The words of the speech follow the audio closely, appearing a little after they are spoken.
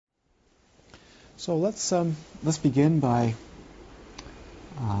So let's begin by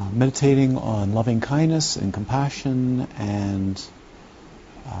meditating on loving kindness and compassion and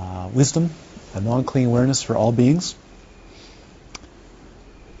wisdom and non-clinging awareness for all beings.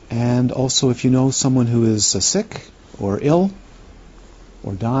 And also, if you know someone who is sick or ill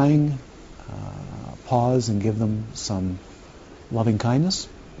or dying, pause and give them some loving kindness.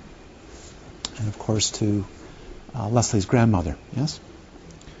 And of course to Leslie's grandmother, yes,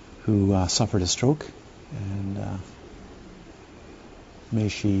 who suffered a stroke, and may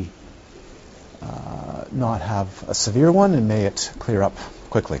she not have a severe one, and may it clear up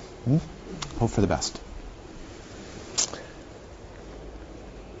quickly. Hope for the best.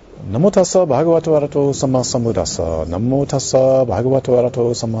 Namo tassa bhagavato arahato sammasambuddhassa. Namo tassa bhagavato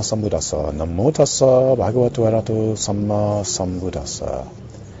arahato sammasambuddhassa. Namo tassa bhagavato arahato sammasambuddhassa.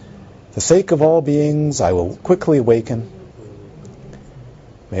 For the sake of all beings, I will quickly awaken.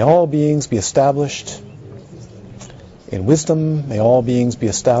 May all beings be established in wisdom. May all beings be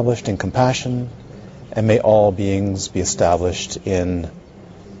established in compassion. And may all beings be established in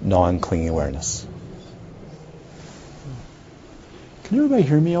non-clinging awareness. Can everybody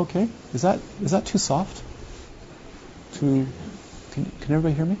hear me okay? Is that too soft? Can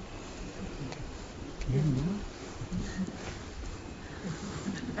everybody hear me? Okay. Can you hear me now?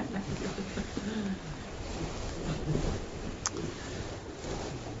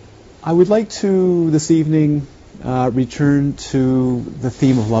 I would like to, this evening, return to the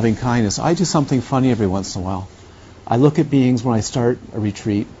theme of loving kindness. I do something funny every once in a while. I look at beings when I start a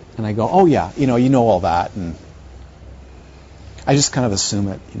retreat, and I go, oh yeah, you know all that, and I just kind of assume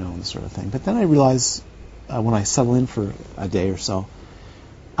it, this sort of thing. But then I realize, when I settle in for a day or so,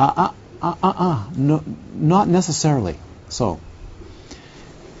 no, not necessarily. So,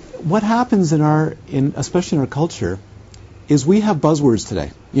 what happens especially in our culture, is we have buzzwords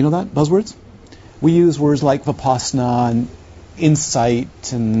today. You know that? Buzzwords? We use words like vipassana and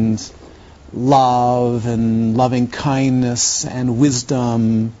insight and love and loving kindness and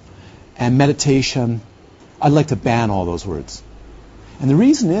wisdom and meditation. I'd like to ban all those words. And the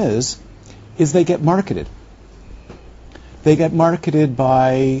reason is they get marketed. They get marketed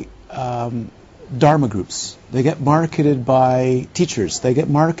by Dharma groups. They get marketed by teachers. They get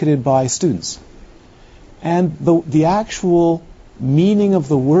marketed by students. And the actual meaning of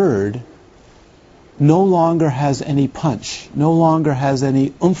the word no longer has any punch, no longer has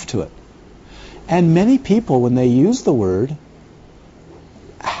any oomph to it. And many people, when they use the word,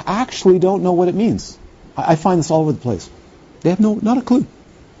 actually don't know what it means. I find this all over the place. They have not a clue.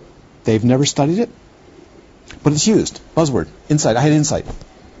 They've never studied it, but it's used. Buzzword, insight. I had insight.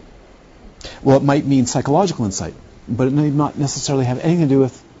 Well, it might mean psychological insight, but it may not necessarily have anything to do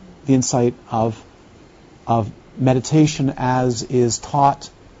with the insight of meditation as is taught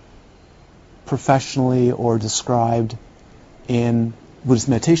professionally or described in Buddhist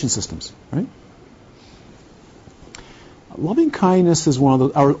meditation systems, right? Loving kindness is one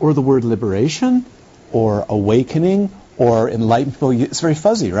of or the word liberation, or awakening, or enlightenment. It's very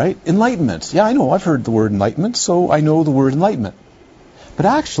fuzzy, right? Enlightenment. Yeah, I know. I've heard the word enlightenment, so I know the word enlightenment. But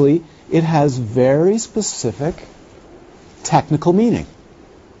actually, it has very specific technical meaning.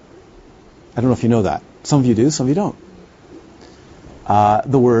 I don't know if you know that. Some of you do, some of you don't.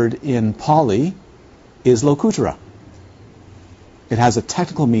 The word in Pali is lokuttara. It has a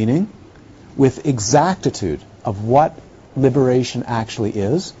technical meaning with exactitude of what liberation actually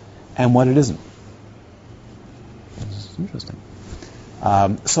is and what it isn't. This is interesting.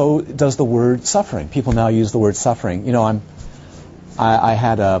 So does the word suffering. People now use the word suffering. I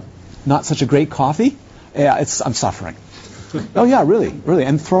had a not such a great coffee. Yeah, I'm suffering. Oh yeah, really.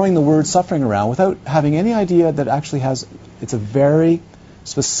 And throwing the word suffering around without having any idea that actually it's a very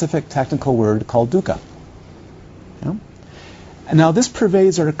specific technical word called dukkha. Yeah? And now this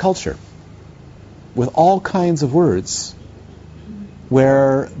pervades our culture with all kinds of words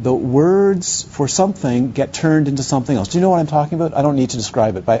where the words for something get turned into something else. Do you know what I'm talking about? I don't need to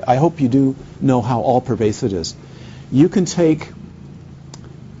describe it, but I hope you do know how all pervasive it is. You can take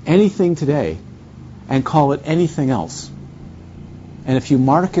anything today and call it anything else. And if you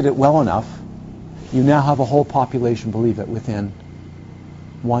market it well enough, you now have a whole population believe it within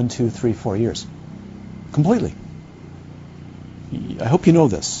 1, 2, 3, 4 years. Completely. I hope you know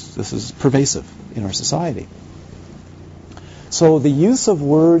this. This is pervasive in our society. So the use of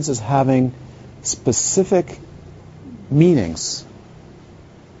words as having specific meanings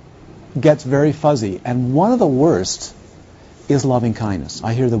gets very fuzzy. And one of the worst is loving kindness.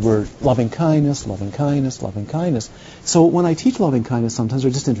 I hear the word loving kindness, loving kindness, loving kindness. So when I teach loving kindness sometimes, or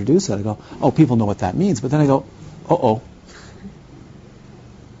just introduce it, I go, oh, people know what that means. But then I go,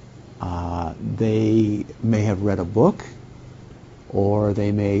 They may have read a book, or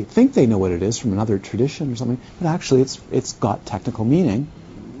they may think they know what it is from another tradition or something, but actually it's got technical meaning,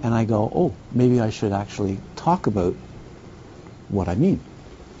 and I go, oh, maybe I should actually talk about what I mean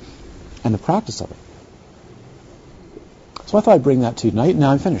and the practice of it. So I thought I'd bring that to you tonight.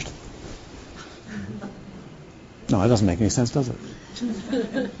 Now I'm finished. No, that doesn't make any sense, does it?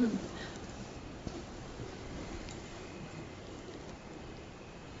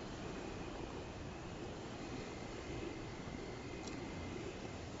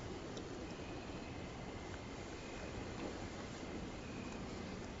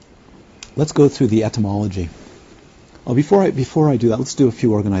 Let's go through the etymology. Oh, before I do that, let's do a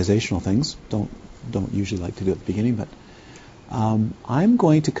few organizational things. Don't usually like to do it at the beginning, but I'm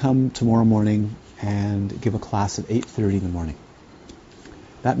going to come tomorrow morning and give a class at 8:30 in the morning.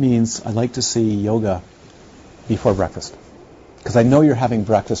 That means I'd like to see yoga before breakfast, because I know you're having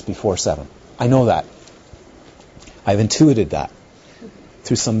breakfast before 7. I know that. I've intuited that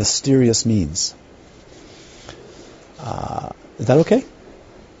through some mysterious means. Is that okay?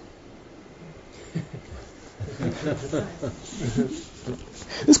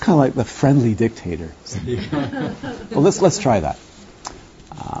 It's kind of like the friendly dictator. Well, let's try that.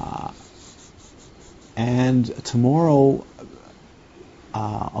 And tomorrow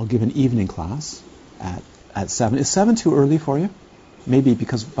I'll give an evening class at 7. Is 7 too early for you? Maybe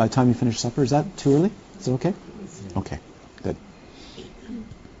because by the time you finish supper, is that too early? Is it okay? Okay, good.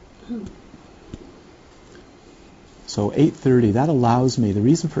 So 8:30, that allows me, the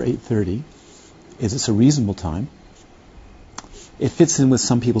reason for 8:30 is it's a reasonable time. It fits in with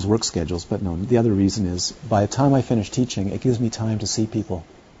some people's work schedules, but no, the other reason is by the time I finish teaching, it gives me time to see people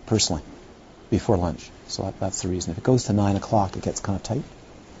personally before lunch. So that's the reason. If it goes to 9 o'clock, it gets kind of tight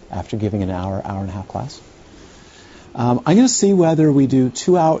after giving an hour and a half class. I'm going to see whether we do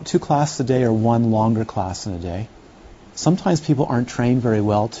two classes a day or one longer class in a day. Sometimes people aren't trained very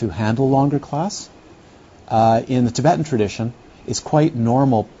well to handle longer class. In the Tibetan tradition, it's quite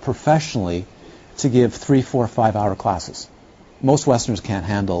normal professionally to give 3, 4, 5 hour classes. Most Westerners can't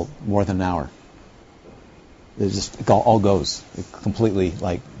handle more than an hour. It all goes. It's completely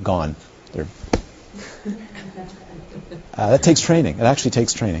gone. That takes training. It actually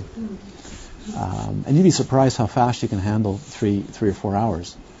takes training. And you'd be surprised how fast you can handle 3 or 4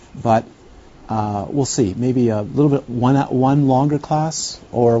 hours. But we'll see. Maybe a little bit one longer class,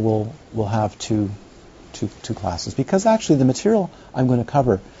 or we'll have two classes, because actually the material I'm going to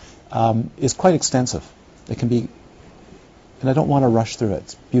cover is quite extensive. It can be, and I don't want to rush through it.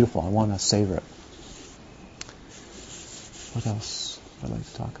 It's beautiful. I want to savor it. What else would I like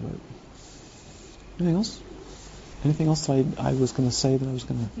to talk about? Anything else? Anything else that I was going to say that I was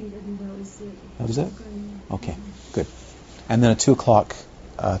going to... I think that was it. That was it? Okay, good. And then at 2 o'clock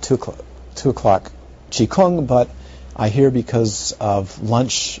Qigong, but I hear because of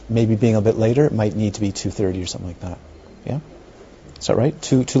lunch maybe being a bit later, it might need to be 2:30 or something like that. Yeah? Is that right?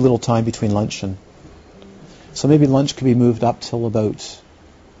 Too little time between lunch and... So maybe lunch could be moved up till about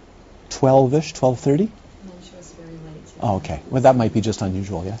 12-ish, 12:30? Lunch was very late. Oh, okay. Well, that might be just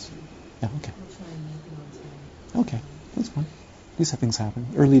unusual, yes? Yeah, okay. We'll try and make it on time. Okay, that's fine. These things happen.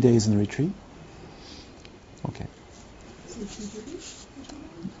 Early days in the retreat. Okay.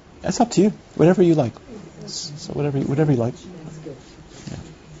 That's up to you. Whatever you like. So whatever you like. That's good. Yeah.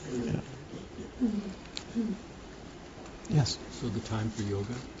 Yes. So the time for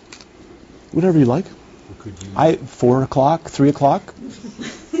yoga? Whatever you like. Or could you... 4 o'clock, 3 o'clock.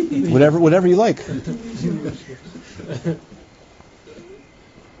 whatever you like.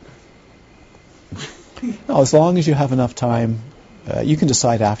 No, as long as you have enough time, you can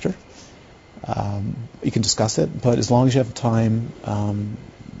decide after. You can discuss it, but as long as you have time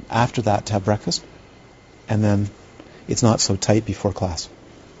after that to have breakfast, and then it's not so tight before class.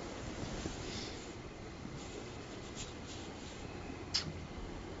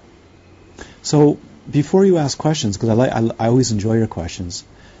 So before you ask questions, because I always enjoy your questions,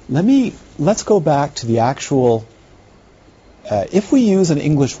 let's go back to the actual. If we use an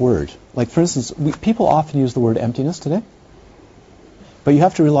English word, like for instance, people often use the word emptiness today, but you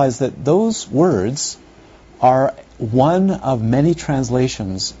have to realize that those words are one of many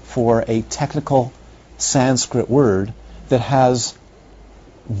translations for a technical Sanskrit word that has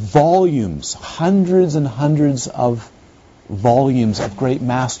volumes, hundreds and hundreds of volumes of great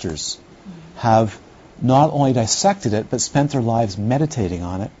masters have not only dissected it, but spent their lives meditating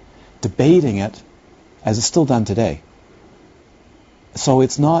on it, debating it, as it's still done today. So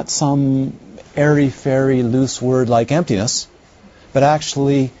it's not some airy-fairy loose word like emptiness, but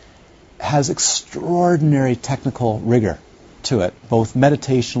actually has extraordinary technical rigor to it, both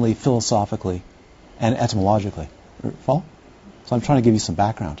meditationally, philosophically, and etymologically. Follow? So I'm trying to give you some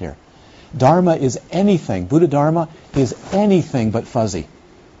background here. Dharma is anything, Buddha Dharma is anything but fuzzy.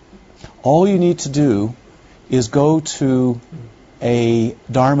 All you need to do is go to a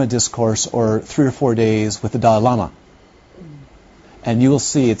Dharma discourse or 3 or 4 days with the Dalai Lama, and you will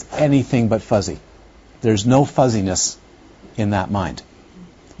see it's anything but fuzzy. There's no fuzziness in that mind.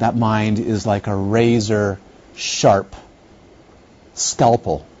 That mind is like a razor-sharp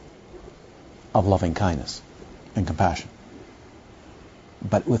scalpel of loving kindness and compassion.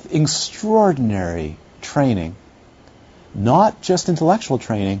 But with extraordinary training, not just intellectual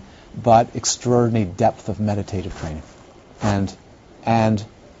training, but extraordinary depth of meditative training and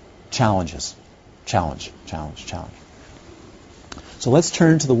challenges. Challenge. So let's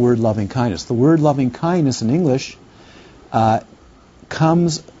turn to the word loving kindness. The word loving kindness in English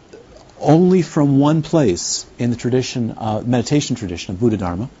comes only from one place in the tradition, meditation tradition of Buddha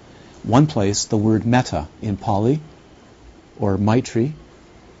Dharma. One place, the word metta in Pali, or Maitri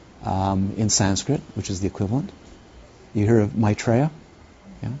in Sanskrit, which is the equivalent. You hear of Maitreya?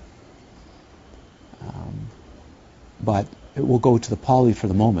 Yeah. But it will go to the Pali for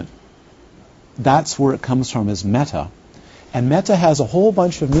the moment. That's where it comes from, is metta. And metta has a whole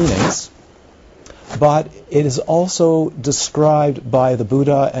bunch of meanings, but it is also described by the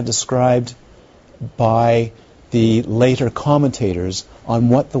Buddha and described by the later commentators on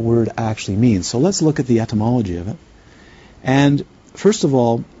what the word actually means. So let's look at the etymology of it. And first of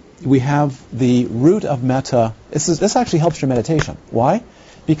all, we have the root of metta. This actually helps your meditation. Why?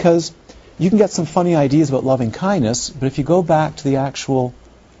 Because you can get some funny ideas about loving kindness, but if you go back to the actual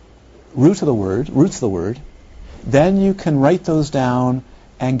roots of the word, then you can write those down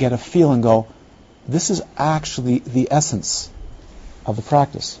and get a feel and go, this is actually the essence of the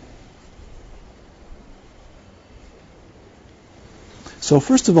practice. So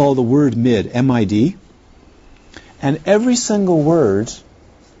first of all, the word mid, M-I-D, and every single word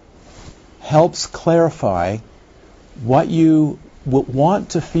helps clarify what you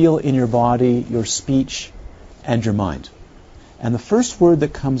want to feel in your body, your speech, and your mind. And the first word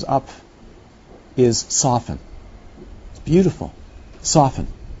that comes up is soften. It's beautiful. Soften.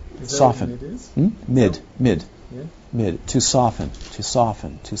 Soften. Mid. Yeah. Mid. To soften.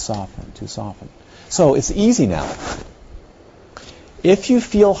 So it's easy now. If you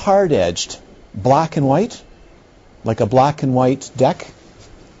feel hard-edged, black and white, like a black and white deck,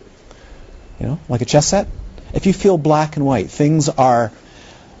 like a chess set, if you feel black and white, things are,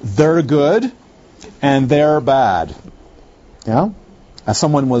 they're good and they're bad. As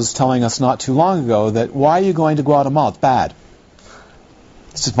someone was telling us not too long ago, that why are you going to Guatemala? It's bad.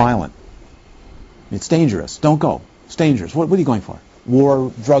 It's just violent. It's dangerous. Don't go. It's dangerous. What are you going for?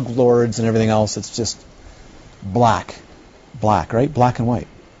 War, drug lords, and everything else. It's just black. Black, right? Black and white.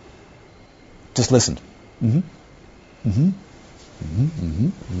 Just listen. Yeah.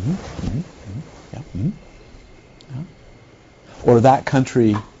 Yeah. Or that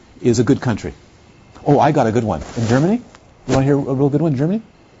country is a good country. Oh, I got a good one. In Germany? You want to hear a real good one in Germany?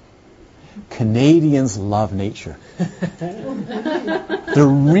 Canadians love nature. They're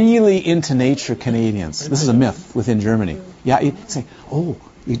really into nature, Canadians. This is a myth within Germany. Yeah, you say,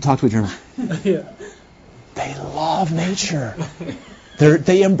 you talk to a German. Yeah. They love nature.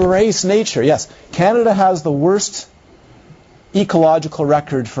 They embrace nature. Yes, Canada has the worst ecological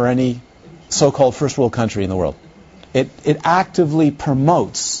record for any so-called first world country in the world. It actively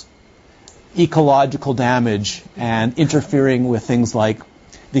promotes ecological damage and interfering with things like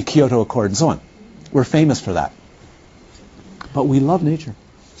the Kyoto Accord and so on. We're famous for that. But we love nature.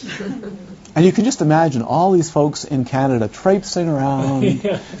 And you can just imagine all these folks in Canada traipsing around,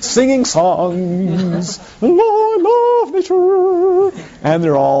 singing songs, I love nature. And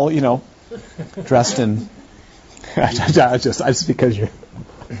they're all, dressed in... just because you're...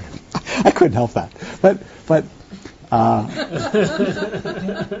 I couldn't help that. But do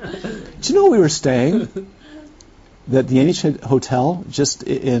you know we were staying at the NH Hotel just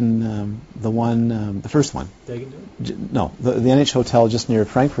in the first one? No, the NH Hotel just near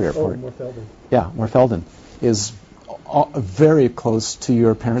Frankfurt Airport. Oh, Morfelden. Yeah, Morfelden is very close to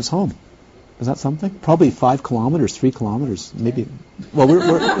your parents' home. Is that something? Probably 5 kilometers, 3 kilometers, maybe. Well,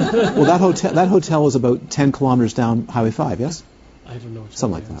 that hotel is about 10 kilometers down Highway 5. Yes. I don't know.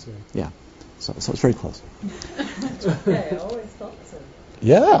 Something like that. Yeah. So it's very close. Okay, I always thought so.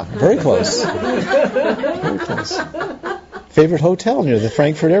 Yeah, very close. Very close. Favorite hotel near the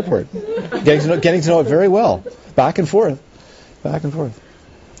Frankfurt Airport. Getting to know it very well. Back and forth.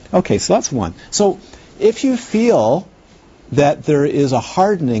 Okay, so that's one. So if you feel that there is a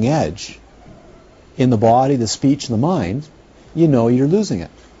hardening edge in the body, the speech, and the mind, you know you're losing it,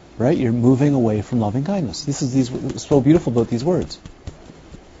 right? You're moving away from loving kindness. It's so beautiful about these words.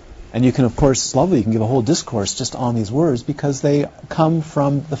 And you can, of course, it's lovely, you can give a whole discourse just on these words because they come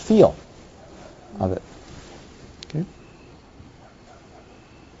from the feel of it. Okay?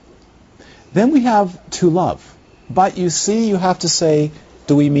 Then we have to love. But you see, you have to say,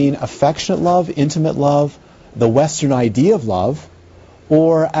 do we mean affectionate love, intimate love, the Western idea of love,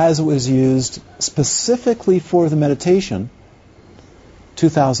 or as it was used specifically for the meditation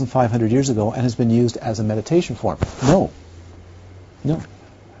 2,500 years ago and has been used as a meditation form? No.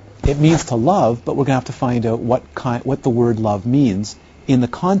 It means to love, but we're going to have to find out what the word love means in the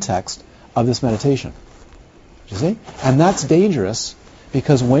context of this meditation. You see? And that's dangerous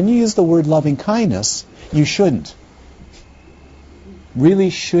because when you use the word loving kindness, you shouldn't. Really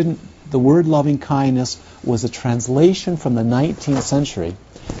shouldn't. The word loving kindness was a translation from the 19th century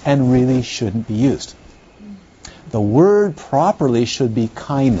and really shouldn't be used. The word properly should be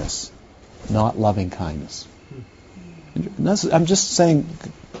kindness, not loving kindness. I'm just saying,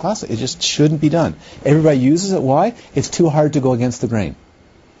 classic. It just shouldn't be done. Everybody uses it. Why? It's too hard to go against the grain.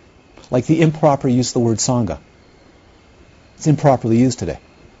 Like the improper use of the word Sangha. It's improperly used today.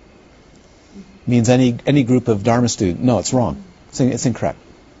 It means any group of Dharma students. No, it's wrong. It's incorrect.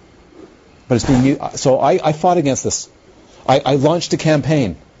 But it's being used. So I fought against this. I launched a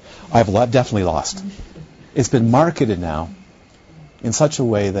campaign. I've definitely lost. It's been marketed now in such a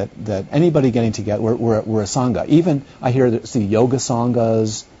way that anybody getting together, we're a Sangha. Even I hear that see yoga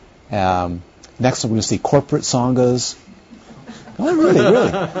Sanghas. Next we're going to see corporate Sanghas. Oh, really.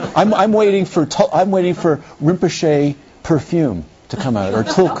 I'm waiting for Rinpoche perfume to come out, or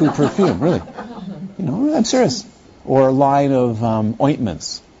Tulku perfume. Really, I'm serious. Or a line of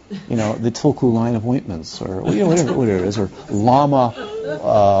ointments. The Tulku line of ointments, or whatever it is, or Lama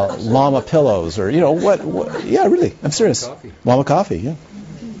pillows, or what? Yeah, really, I'm serious. Lama coffee, yeah.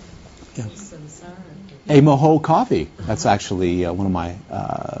 A Moho coffee. That's actually one of my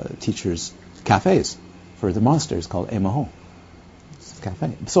teachers' cafes for the monasteries called A Moho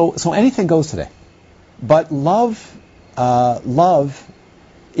Cafe. So anything goes today, but love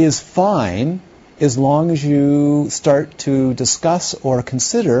is fine as long as you start to discuss or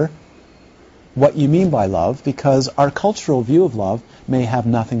consider what you mean by love, because our cultural view of love may have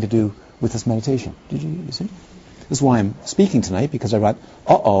nothing to do with this meditation. Did you see? This is why I'm speaking tonight, because I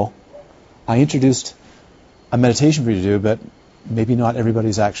thought, I introduced a meditation for you to do, but maybe not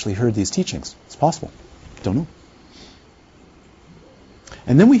everybody's actually heard these teachings. It's possible. Don't know.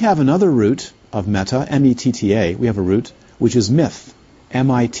 And then we have another root of metta, M-E-T-T-A. We have a root, which is myth,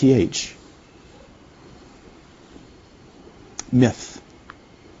 M-I-T-H. Myth.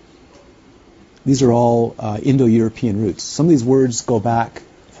 These are all Indo-European roots. Some of these words go back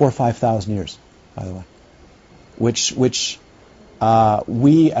 4,000 or 5,000 years, by the way, which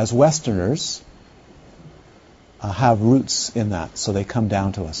we as Westerners have roots in that, so they come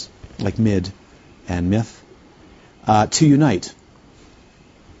down to us, like mid and myth. To unite.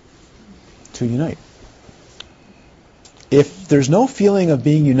 To unite. If there's no feeling of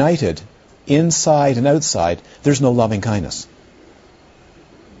being united inside and outside, there's no loving kindness.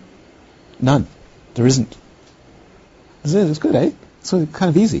 None. There isn't. It's good, eh? It's kind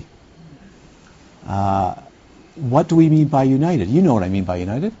of easy. What do we mean by united? You know what I mean by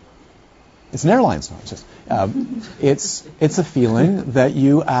united. It's an airline song. It's a feeling that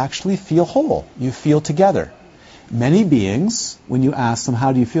you actually feel whole. You feel together. Many beings, when you ask them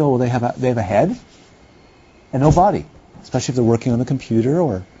how do you feel, well, they have a head and no body. Especially if they're working on the computer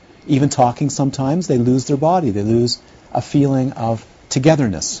or even talking sometimes, they lose their body. They lose a feeling of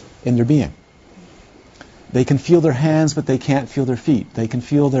togetherness in their being. They can feel their hands, but they can't feel their feet. They can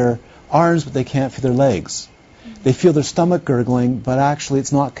feel their arms, but they can't feel their legs. They feel their stomach gurgling, but actually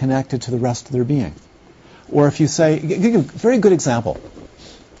it's not connected to the rest of their being. Or if you say, very good example.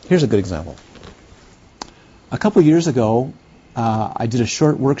 Here's a good example. A couple of years ago, I did a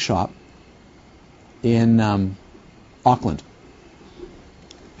short workshop in Auckland,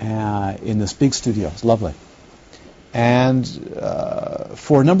 in this big studio. It's lovely. And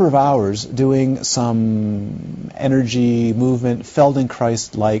for a number of hours, doing some energy movement,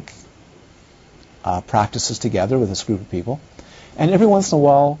 Feldenkrais-like practices together with this group of people. And every once in a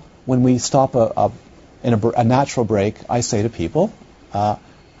while, when we stop in a natural break, I say to people,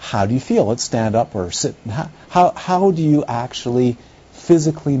 how do you feel? Let's stand up or sit. How do you actually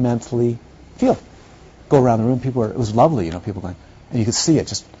physically, mentally feel? Go around the room. It was lovely, people going, and you could see it,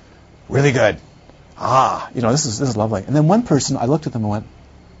 just really good. This is lovely. And then one person, I looked at them and went,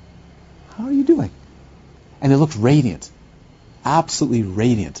 how are you doing? And they looked radiant, absolutely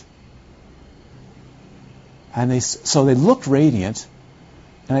radiant. And so they looked radiant,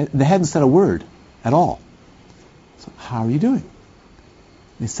 and they hadn't said a word at all. So, how are you doing?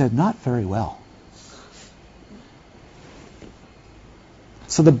 They said, not very well.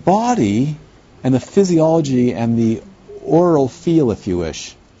 So the body and the physiology and the oral feel, if you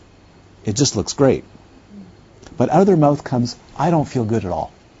wish, it just looks great. But out of their mouth comes, I don't feel good at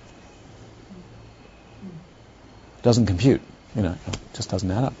all. Doesn't compute. It just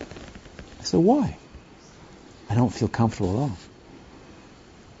doesn't add up. I said, why? I don't feel comfortable at all.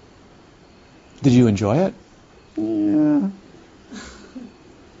 Did you enjoy it? Yeah.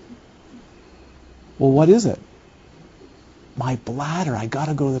 Well, what is it? My bladder. I got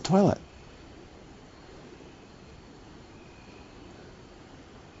to go to the toilet.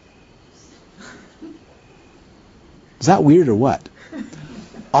 Is that weird or what?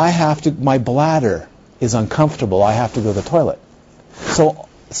 My bladder is uncomfortable. I have to go to the toilet.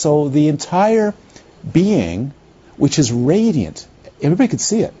 So the entire being, which is radiant, everybody could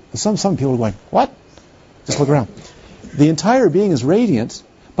see it. Some people are going, what? Just look around. The entire being is radiant,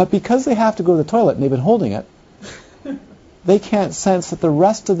 but because they have to go to the toilet and they've been holding it, they can't sense that the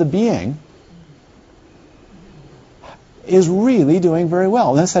rest of the being is really doing very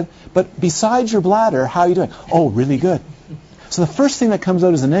well. And I said, but besides your bladder, how are you doing? Oh, really good. So the first thing that comes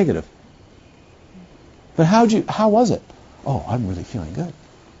out is a negative. But how was it? Oh, I'm really feeling good.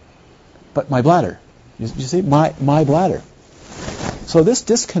 But my bladder, you see, my bladder. So this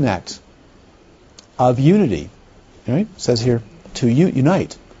disconnect of unity, right, says here, to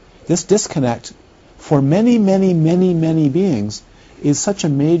unite. This disconnect for many, many, many, many beings is such a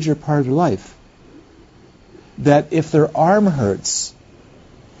major part of their life that if their arm hurts,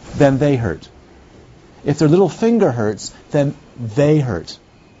 then they hurt. If their little finger hurts, then they hurt.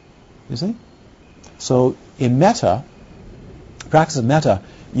 You see? So in metta, practice of metta,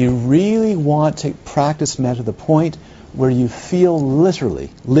 you really want to practice metta to the point where you feel literally,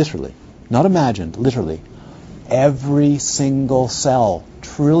 not imagined, literally, every single cell,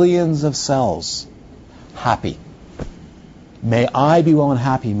 trillions of cells, happy. May I be well and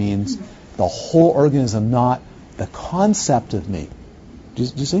happy means the whole organism, not the concept of me. Do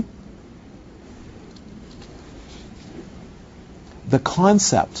you see? The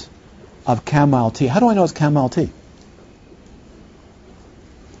concept of chamomile tea. How do I know it's chamomile tea?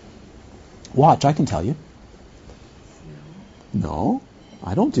 Watch, I can tell you. No,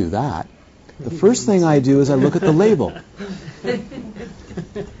 I don't do that. The first thing I do is I look at the label.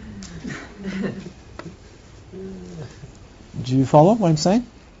 Do you follow what I'm saying?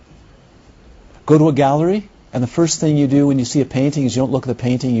 Go to a gallery, and the first thing you do when you see a painting is you don't look at the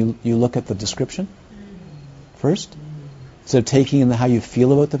painting, you look at the description first. Instead of taking in how you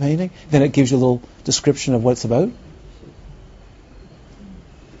feel about the painting, then it gives you a little description of what it's about.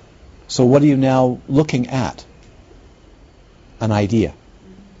 So what are you now looking at? An idea.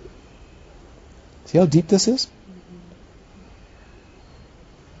 See how deep this is?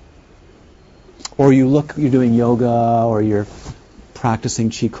 Or you're doing yoga, or you're practicing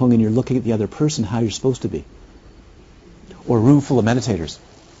qigong, and you're looking at the other person, how you're supposed to be. Or a room full of meditators.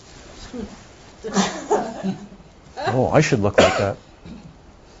 Oh, I should look like that.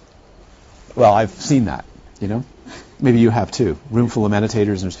 Well, I've seen that, Maybe you have too. Room full of meditators,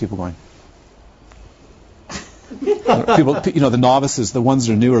 and there's people going. People, the novices, the ones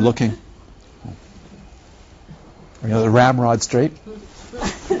that are new, are looking. The ramrod straight. Oh,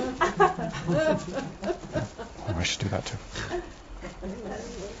 I should do that too.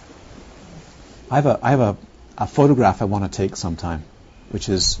 I have a photograph I want to take sometime, which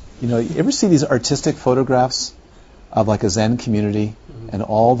is, you ever see these artistic photographs of like a Zen community, and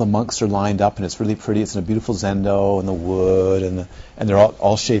all the monks are lined up, and it's really pretty. It's in a beautiful zendo, and the wood, and they're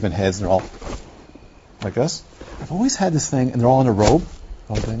all shaven heads, and they're all like this. I've always had this thing, and they're all in a robe,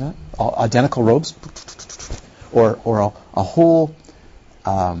 all doing that, all identical robes, or a whole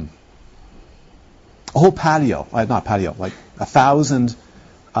patio, not patio, like 1,000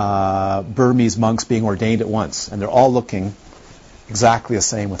 Burmese monks being ordained at once, and they're all looking exactly the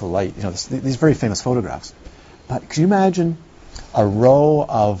same with the light. These very famous photographs. But could you imagine a row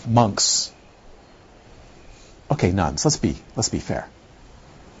of monks? Okay, nuns. Let's be fair.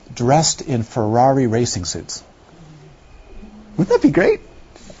 Dressed in Ferrari racing suits. Wouldn't that be great?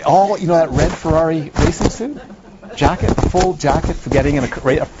 All that red Ferrari racing suit, jacket, full jacket for getting in a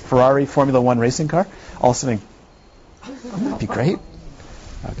Ferrari Formula One racing car. All sitting. Wouldn't that be great?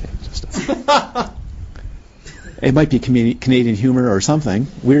 Okay, just. It might be Canadian humor or something,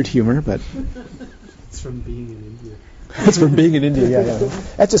 weird humor, but. It's from being in India. It's from being in India, yeah.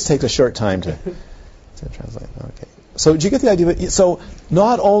 That just takes a short time to translate. Okay. So did you get the idea? So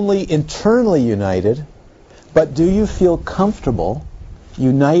not only internally united, But do you feel comfortable,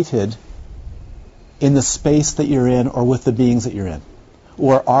 united in the space that you're in or with the beings that you're in?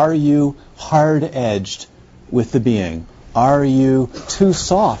 Or are you hard-edged with the being? Are you too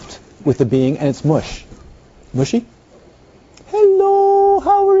soft with the being and it's mush? Mushy? Hello,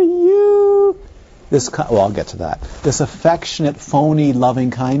 how are you? I'll get to that. This affectionate, phony,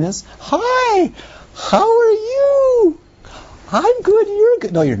 loving kindness. Hi, how are you? I'm good, you're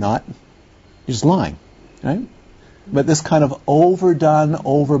good. No, you're not. You're just lying, right? But this kind of overdone,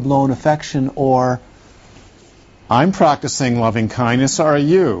 overblown affection, or I'm practicing loving kindness, are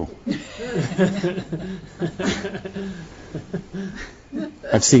you?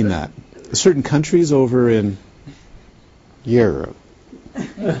 I've seen that. Certain countries over in Europe.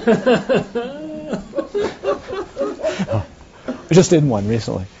 Just in one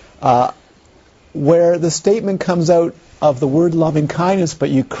recently. Where the statement comes out of the word loving kindness, but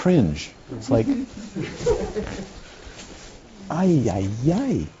you cringe. It's like, ay, ay,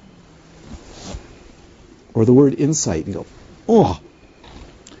 ay. Or the word insight. You go, oh,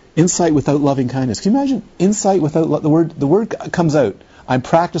 insight without loving kindness. Can you imagine insight without the word? The word comes out. I'm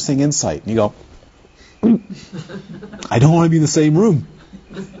practicing insight. And you go, I don't want to be in the same room.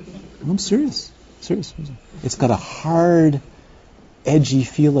 I'm serious. Serious. It's got a hard, edgy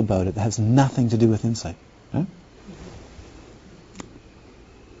feel about it that has nothing to do with insight. Huh?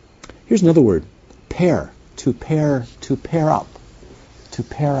 Here's another word. Pair. To pair up. To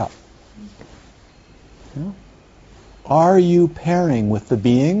pair up. Yeah? Are you pairing with the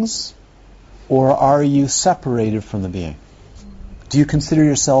beings, or are you separated from the being? Do you consider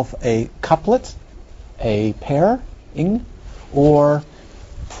yourself a couplet, a pairing, or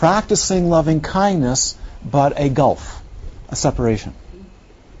practicing loving kindness, but a gulf, a separation?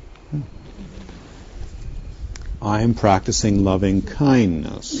 I'm practicing loving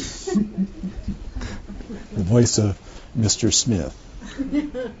kindness. The voice of Mr. Smith.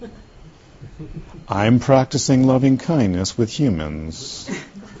 I'm practicing loving kindness with humans.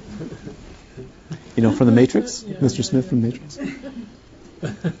 You know, from The Matrix? Yeah. Mr. Smith from The Matrix?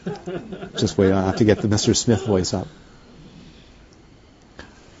 Just wait, I have to get the Mr. Smith voice up.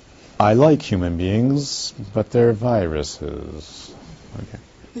 I like human beings, but they're viruses.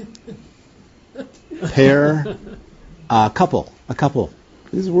 Okay. Pair, couple, a couple.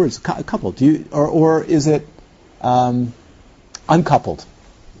 These are words, a couple. Do you, or is it uncoupled?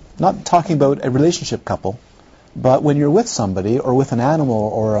 Not talking about a relationship couple, but when you're with somebody, or with an animal,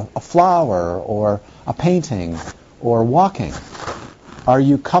 or a flower, or a painting, or walking, are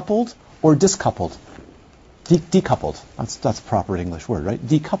you coupled or discoupled? Decoupled. That's a proper English word, right?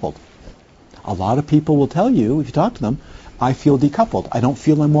 Decoupled. A lot of people will tell you, if you talk to them, I feel decoupled. I don't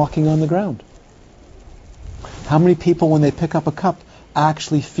feel I'm walking on the ground. How many people, when they pick up a cup,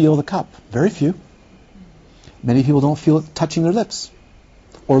 actually feel the cup? Very few. Many people don't feel it touching their lips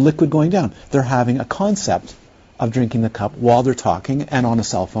or liquid going down. They're having a concept of drinking the cup while they're talking and on a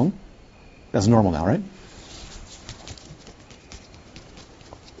cell phone. That's normal now, right?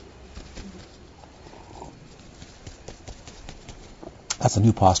 That's a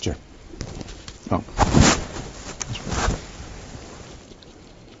new posture. Oh.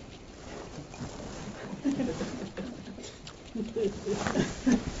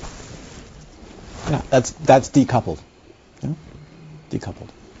 Yeah, that's decoupled. Yeah? Decoupled.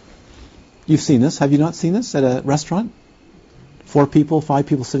 You've seen this. Have you not seen this at a restaurant? 4 people, 5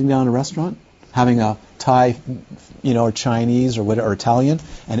 people sitting down in a restaurant, having a Thai, or Chinese or whatever, or Italian,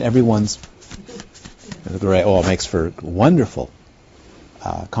 and everyone's great. Oh, it makes for wonderful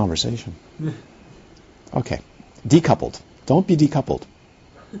conversation. Okay, decoupled. Don't be decoupled.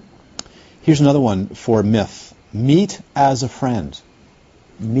 Here's another one for myth. Meet as a friend.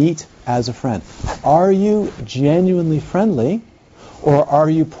 Meet as a friend. Are you genuinely friendly, or are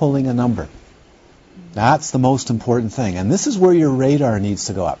you pulling a number? That's the most important thing. And this is where your radar needs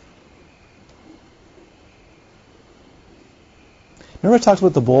to go up. Remember I talked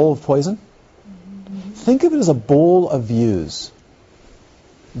about the bowl of poison? Think of it as a bowl of views.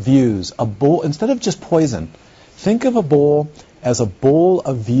 Views. A bowl, instead of just poison, think of a bowl as a bowl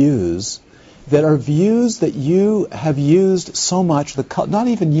of views that are views that you have used so much, not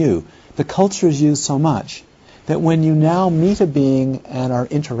even you, the culture has used so much, that when you now meet a being and are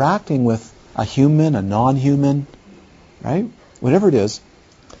interacting with a human, a non-human, right? Whatever it is,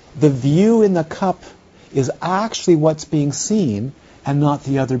 the view in the cup is actually what's being seen and not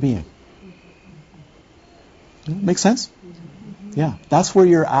the other being. Make sense? Yeah. That's where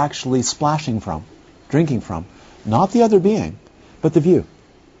you're actually splashing from, drinking from. Not the other being, but the view.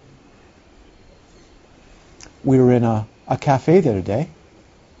 We were in a cafe the other day,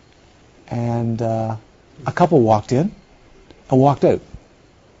 and A couple walked in and walked out.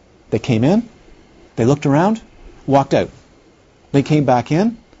 They came in, they looked around, walked out. They came back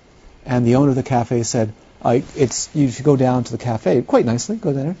in, and the owner of the cafe said, you should go down to the cafe, quite nicely,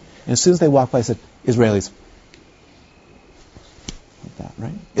 go there. And as soon as they walked by, I said, Israelis. Like that,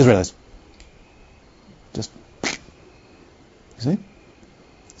 right? Israelis. Just, you see?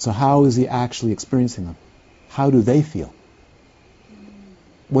 So how is he actually experiencing them? How do they feel?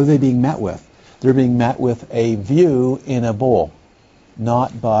 What are they being met with? They're being met with a view in a bowl,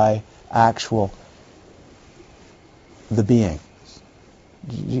 not by the being.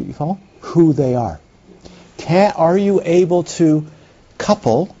 You follow? Who they are. Are you able to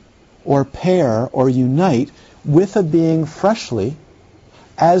couple or pair or unite with a being freshly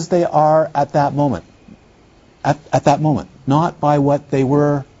as they are at that moment? At that moment. Not by what they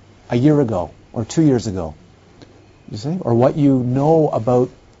were a year ago or 2 years ago. You see? Or what you know about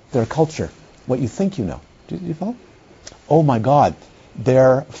their culture. What you think you know. Do you follow? Oh my God.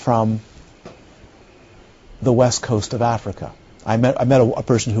 They're from the west coast of Africa. I met a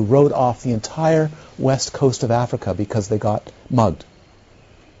person who rode off the entire west coast of Africa because they got mugged.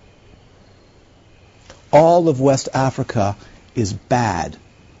 All of West Africa is bad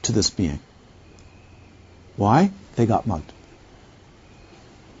to this being. Why? They got mugged.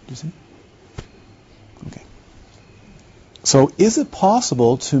 Do you see? Okay. So is it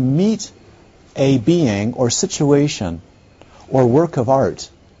possible to meet a being or situation or work of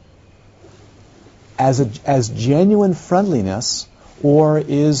art as genuine friendliness, or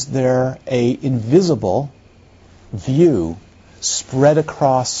is there a invisible view spread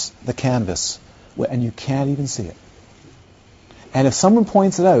across the canvas and you can't even see it? And if someone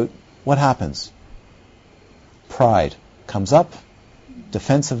points it out, what happens? Pride comes up,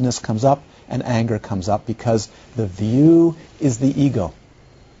 defensiveness comes up, and anger comes up because the view is the ego.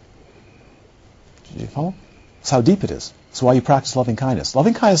 Did you follow? That's how deep it is. That's why you practice loving kindness.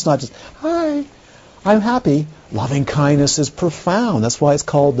 Loving kindness is not just, hi, I'm happy. Loving kindness is profound. That's why it's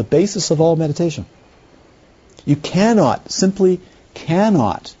called the basis of all meditation. You simply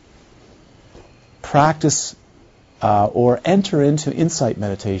cannot practice or enter into insight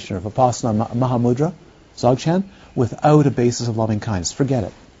meditation or Vipassana Mahamudra, Dzogchen, without a basis of loving kindness. Forget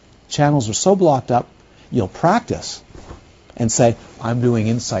it. Channels are so blocked up, you'll practice and say, I'm doing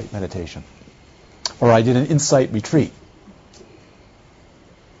insight meditation. Or I did an insight retreat.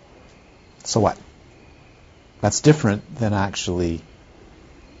 So what? That's different than actually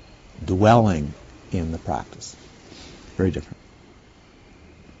dwelling in the practice. Very different.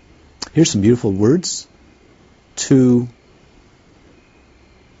 Here's some beautiful words. I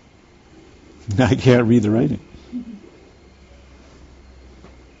can't read the writing.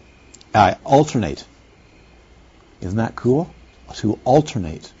 Alternate. Isn't that cool? To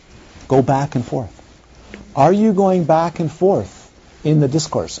alternate. Go back and forth. Are you going back and forth in the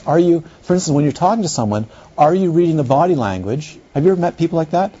discourse? Are you, for instance, when you're talking to someone, are you reading the body language? Have you ever met people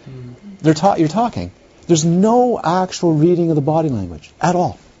like that? You're talking. There's no actual reading of the body language at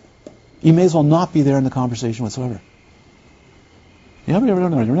all. You may as well not be there in the conversation whatsoever.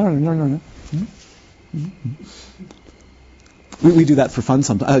 We do that for fun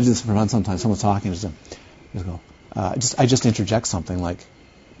sometimes. I do this for fun sometimes. Someone's talking, just go. I just interject something like,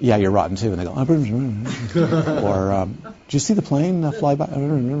 "Yeah, you're rotten too," and they go, or "Do you see the plane fly by?"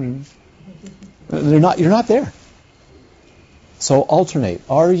 You're not there. So alternate.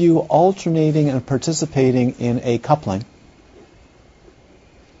 Are you alternating and participating in a coupling,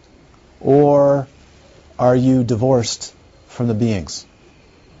 or are you divorced from the beings?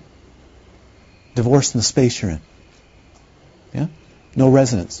 Divorced in the space you're in. Yeah? No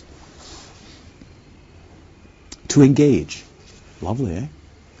resonance. To engage. Lovely, eh?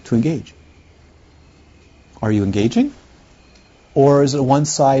 To engage. Are you engaging? Or is it a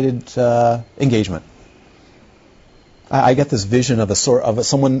one-sided engagement? I get this vision of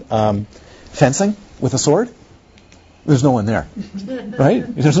someone fencing with a sword. There's no one there. Right?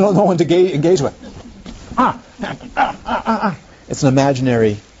 There's no one to engage with. It's an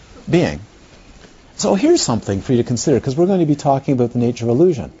imaginary being. So here's something for you to consider, because we're going to be talking about the nature of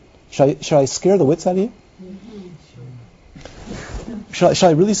illusion. Should I scare the wits out of you? Shall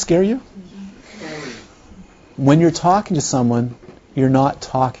I really scare you? When you're talking to someone, you're not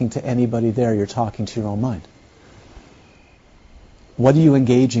talking to anybody there. You're talking to your own mind. What are you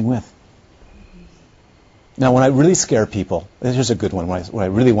engaging with? Now, when I really scare people, here's a good one. When I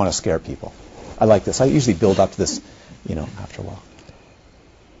really want to scare people, I like this. I usually build up to this, after a while.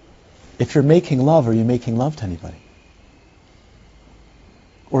 If you're making love, are you making love to anybody?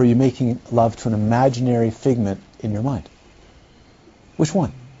 Or are you making love to an imaginary figment in your mind? Which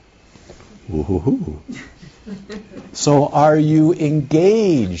one? Woo-hoo-hoo. So are you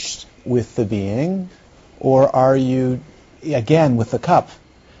engaged with the being, or are you, again, with the cup?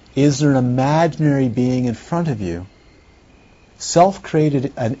 Is there an imaginary being in front of you,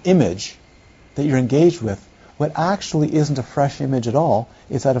 self-created an image that you're engaged with, what actually isn't a fresh image at all,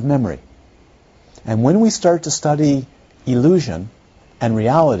 it's out of memory. And when we start to study illusion and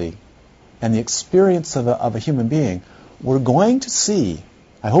reality and the experience of a human being, we're going to see,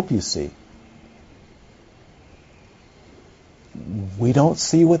 I hope you see, we don't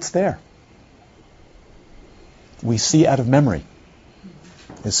see what's there. We see out of memory.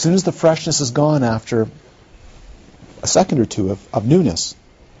 As soon as the freshness is gone after a second or two of newness,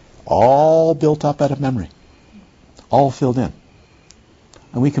 all built up out of memory, all filled in.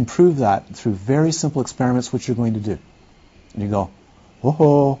 And we can prove that through very simple experiments which you're going to do. And you go,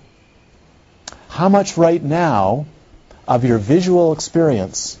 whoa, how much right now of your visual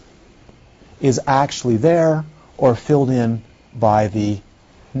experience is actually there or filled in by the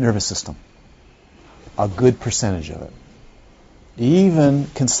nervous system? A good percentage of it. Even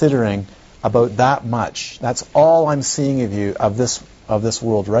considering about that much, that's all I'm seeing of you, of this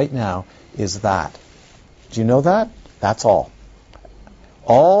world right now, is that. Do you know that? That's all.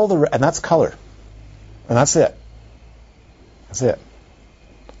 And that's color. And that's it. That's it.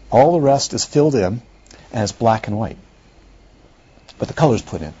 All the rest is filled in, and it's black and white. But the color's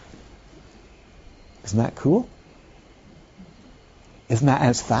put in. Isn't that cool? And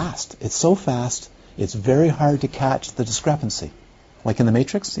it's fast. It's so fast, it's very hard to catch the discrepancy. Like in the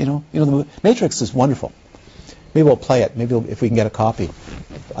Matrix, the Matrix is wonderful. Maybe we'll play it. Maybe if we can get a copy.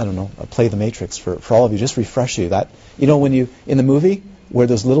 I don't know. I'll play the Matrix for all of you. Just refresh you. That when you in the movie where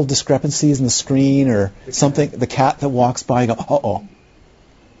there's little discrepancies in the screen or something, the cat that walks by, and go, uh-oh.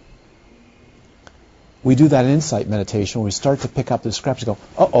 We do that in insight meditation where we start to pick up the discrepancy. Go,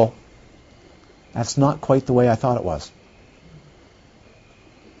 uh-oh. That's not quite the way I thought it was.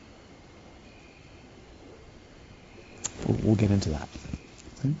 We'll get into that.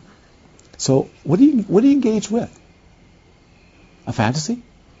 Okay? So, what do you engage with? A fantasy?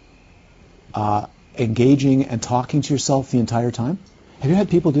 Engaging and talking to yourself the entire time? Have you had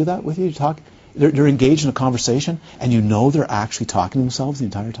people do that with you? They're engaged in a conversation, and you know they're actually talking to themselves the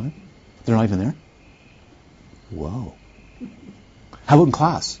entire time? They're not even there? Whoa. How about in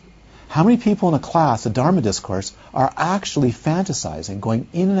class? How many people in a class, a Dharma discourse, are actually fantasizing, going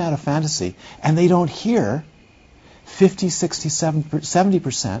in and out of fantasy, and they don't hear 50, 60,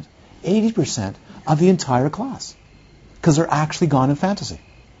 70%, 80% of the entire class? Because they're actually gone in fantasy.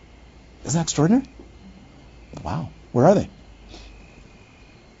 Isn't that extraordinary? Wow. Where are they?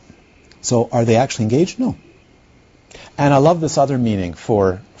 So are they actually engaged? No. And I love this other meaning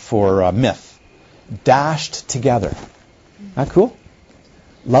for myth. Dashed together. Isn't that cool?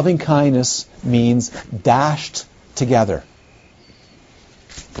 Loving kindness means dashed together.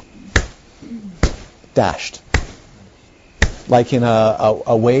 Dashed. Like in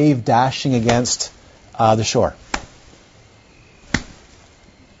a wave dashing against the shore.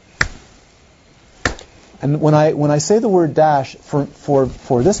 And when I say the word dash, for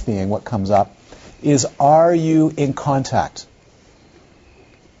this being, what comes up is, are you in contact?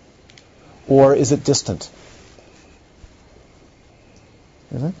 Or is it distant?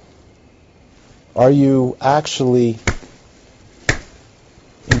 Is it? Are you actually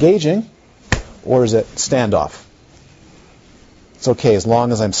engaging, or is it standoff? It's okay as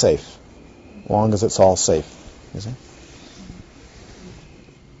long as I'm safe. As long as it's all safe. Is it?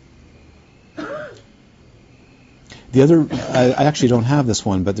 The other, I actually don't have this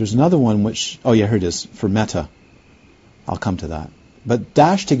one, but there's another one which, here it is, for metta. I'll come to that. But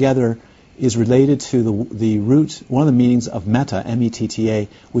dash together is related to the root, one of the meanings of metta, M-E-T-T-A,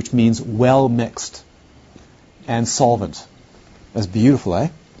 which means well mixed and solvent. That's beautiful, eh?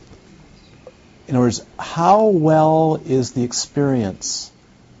 In other words, how well is the experience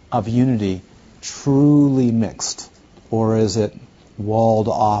of unity truly mixed, or is it walled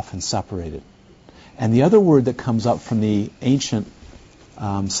off and separated? And the other word that comes up from the ancient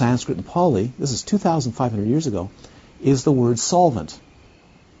Sanskrit and Pali, this is 2,500 years ago, is the word solvent.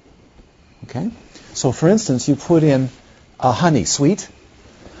 Okay? So for instance, you put in honey, sweet.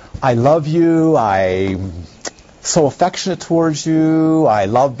 I love you, I'm so affectionate towards you, I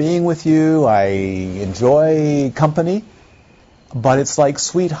love being with you, I enjoy company. But it's like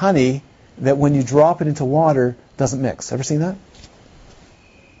sweet honey that when you drop it into water, doesn't mix. Ever seen that?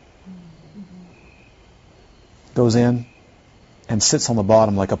 Goes in and sits on the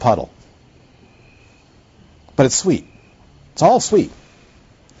bottom like a puddle. But it's sweet. It's all sweet.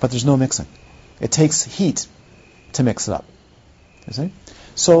 But there's no mixing. It takes heat to mix it up. You see?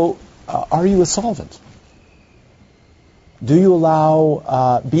 So are you a solvent? Do you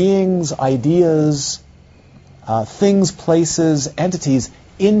allow beings, ideas, things, places, entities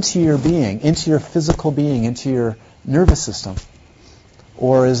into your being, into your physical being, into your nervous system?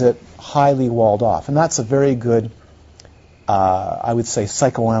 Or is it highly walled off? And that's a very good, I would say,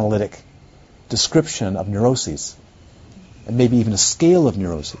 psychoanalytic description of neuroses, and maybe even a scale of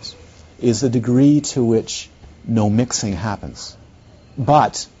neuroses, is the degree to which no mixing happens.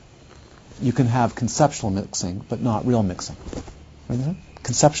 But you can have conceptual mixing, but not real mixing. Right?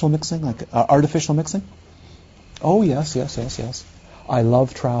 Conceptual mixing, like artificial mixing? Oh, yes. I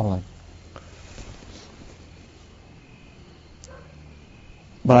love traveling.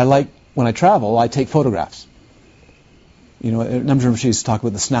 But I like, when I travel, I take photographs. You know, remember she used to talk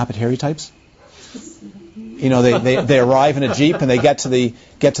about the snap it hairy types? You know, they arrive in a Jeep and they get to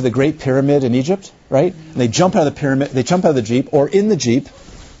the Great Pyramid in Egypt, right? And they jump out of the pyramid, they jump out of the Jeep, or in the Jeep,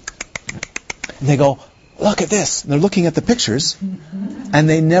 and they go, look at this. And they're looking at the pictures, and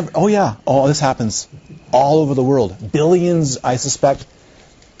they never, this happens all over the world. Billions, I suspect.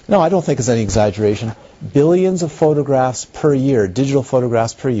 No, I don't think it's any exaggeration. Billions of photographs per year, digital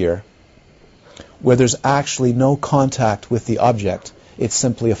photographs per year, where there's actually no contact with the object. It's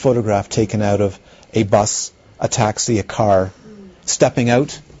simply a photograph taken out of a bus, a taxi, a car, stepping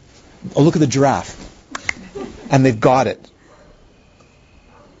out. Oh, look at the giraffe. And they've got it.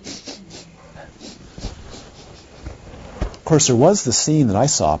 Of course, there was the scene that I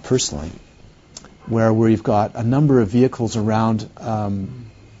saw personally, where you've got a number of vehicles around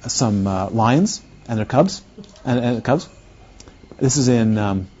some lions and their cubs, and cubs. This is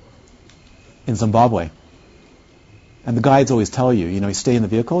in Zimbabwe. And the guides always tell you, you stay in the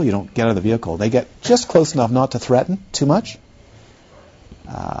vehicle, you don't get out of the vehicle. They get just close enough not to threaten too much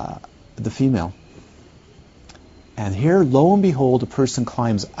the female. And here, lo and behold, a person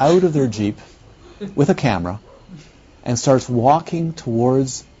climbs out of their Jeep with a camera and starts walking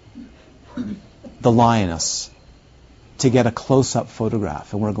towards the lioness to get a close-up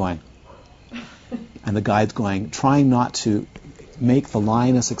photograph. And we're going, and the guide's going, trying not to make the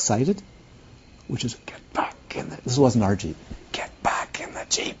lioness excited, which is, get back in the... This wasn't our Jeep. Get back in the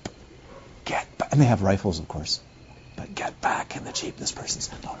Jeep. Get back. And they have rifles, of course. But get back in the Jeep. This person's,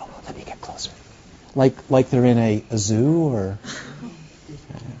 no, let me get closer. Like they're in a zoo or...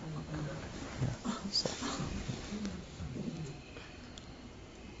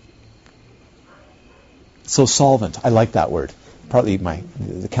 So solvent, I like that word. Partly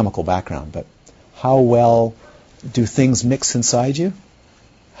the chemical background, but how well do things mix inside you?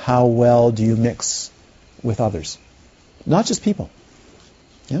 How well do you mix with others? Not just people.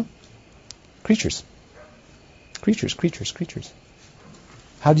 Yeah? Creatures.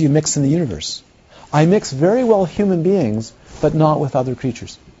 How do you mix in the universe? I mix very well human beings, but not with other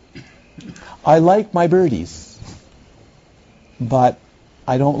creatures. I like my birdies, but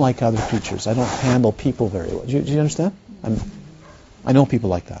I don't like other creatures. I don't handle people very well. Do you understand? I know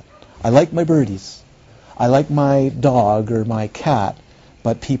people like that. I like my birdies. I like my dog or my cat,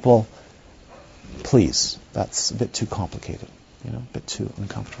 but people, please, that's a bit too complicated, a bit too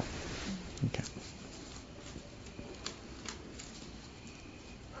uncomfortable. Okay.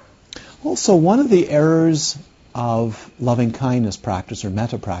 Also, one of the errors of loving kindness practice or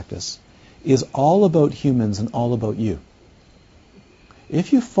metta practice is all about humans and all about you.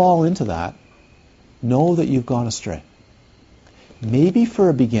 If you fall into that, know that you've gone astray. Maybe for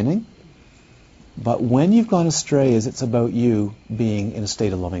a beginning, but when you've gone astray is it's about you being in a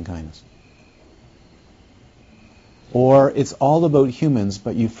state of loving kindness. Or it's all about humans,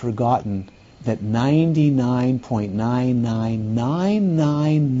 but you've forgotten that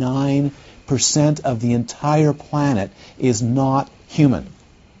 99.99999% of the entire planet is not human.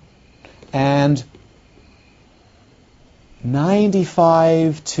 And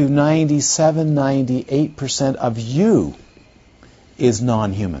 95 to 97, 98% of you is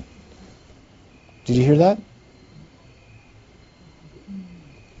non-human. Did you hear that?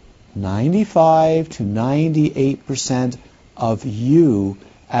 95 to 98% of you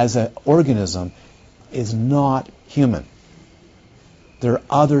as an organism is not human. There are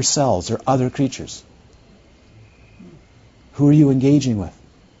other cells, there are other creatures. Who are you engaging with?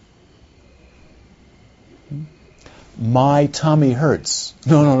 My tummy hurts.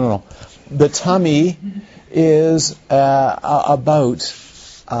 No. The tummy is about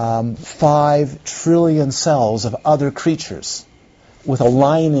 5 trillion cells of other creatures with a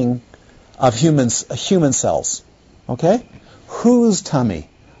lining of human cells. Okay? Whose tummy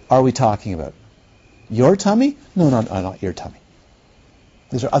are we talking about? Your tummy? No, not your tummy.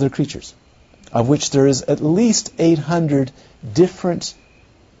 These are other creatures, of which there is at least 800 different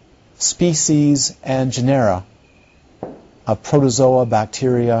species and genera of protozoa,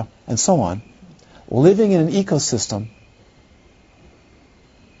 bacteria, and so on, living in an ecosystem,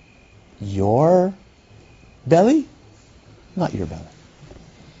 your belly? Not your belly.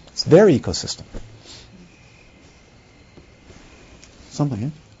 It's their ecosystem. Something, eh?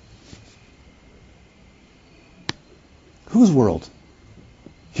 Whose world?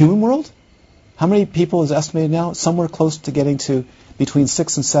 Human world? How many people is estimated now? Somewhere close to getting to between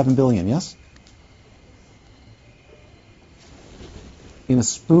 6 and 7 billion, yes? In a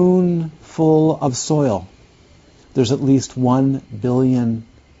spoonful of soil, there's at least 1 billion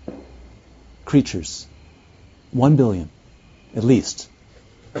creatures. 1 billion, at least,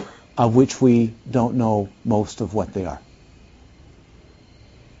 of which we don't know most of what they are.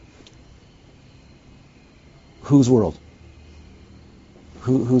 Whose world?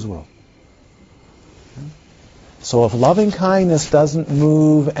 Whose world? So if loving kindness doesn't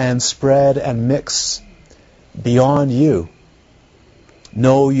move and spread and mix beyond you,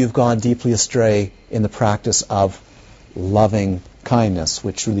 know you've gone deeply astray in the practice of loving kindness,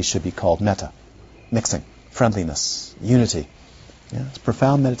 which really should be called metta, mixing, friendliness, unity. Yeah, it's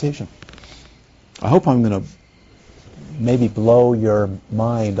profound meditation. I hope I'm going to maybe blow your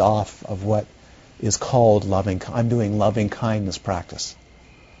mind off of what is called loving. I'm doing loving kindness practice.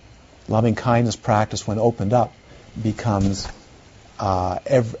 Loving kindness practice, when opened up, becomes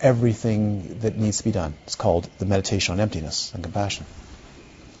everything that needs to be done. It's called the meditation on emptiness and compassion.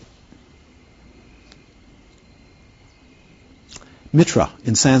 Mitra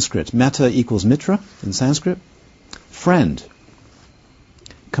in Sanskrit. Metta equals mitra in Sanskrit. Friend,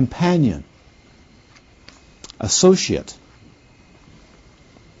 companion, associate.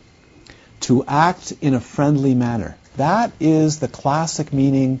 To act in a friendly manner. That is the classic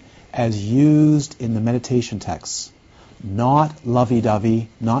meaning as used in the meditation texts. Not lovey-dovey,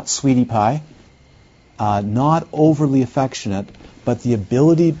 not sweetie pie, not overly affectionate, but the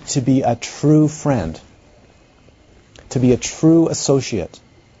ability to be a true friend, to be a true associate,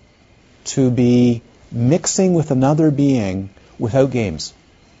 to be mixing with another being without games.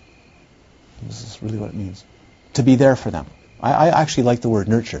 This is really what it means. To be there for them. I actually like the word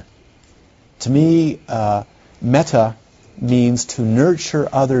nurture. To me, metta means to nurture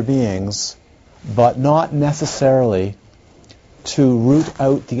other beings, but not necessarily to root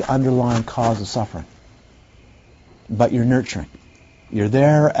out the underlying cause of suffering. But you're nurturing. You're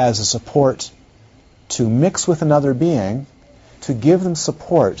there as a support to mix with another being, to give them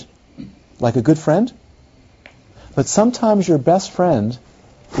support, like a good friend. But sometimes your best friend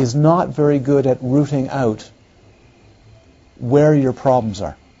is not very good at rooting out where your problems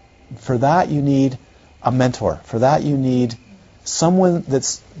are. For that you need a mentor. For that you need someone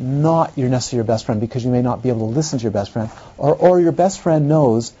that's not necessarily your best friend, because you may not be able to listen to your best friend, or your best friend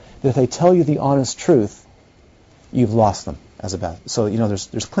knows that if they tell you the honest truth, you've lost them as a best. So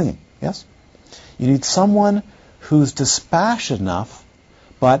there's clinging. Yes, you need someone who's dispassionate enough,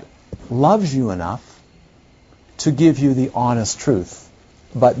 but loves you enough to give you the honest truth,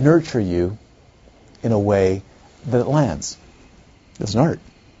 but nurture you in a way that it lands. It's an art.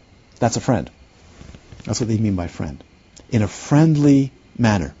 That's a friend. That's what they mean by friend. In a friendly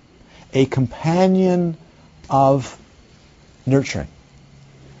manner. A companion of nurturing.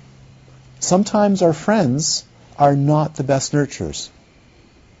 Sometimes our friends are not the best nurturers,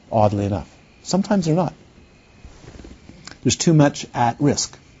 oddly enough. Sometimes they're not. There's too much at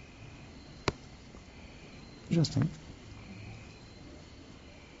risk. Interesting.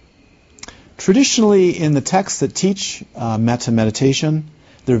 Traditionally, in the texts that teach metta meditation,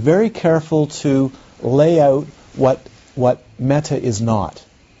 they're very careful to lay out what metta is not.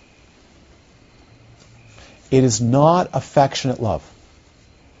 It is not affectionate love.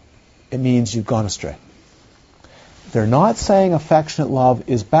 It means you've gone astray. They're not saying affectionate love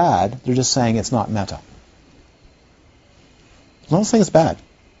is bad, they're just saying it's not metta. I'm not saying it's bad,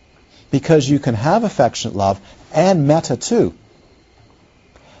 because you can have affectionate love and metta too.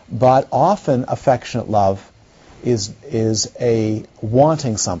 But often affectionate love is a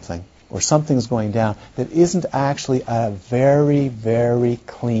wanting something, or something's going down that isn't actually a very, very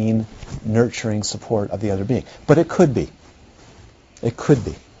clean, nurturing support of the other being. But it could be. It could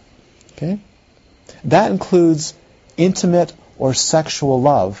be. Okay? That includes intimate or sexual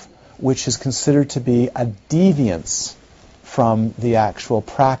love, which is considered to be a deviance from the actual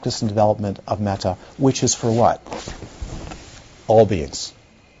practice and development of metta, which is for what? All beings.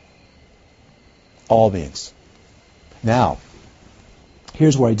 All beings. Now,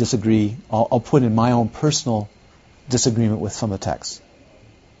 here's where I disagree. I'll put in my own personal disagreement with some of the texts.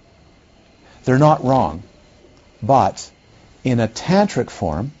 They're not wrong, but in a tantric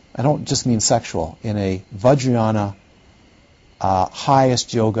form, I don't just mean sexual, in a Vajrayana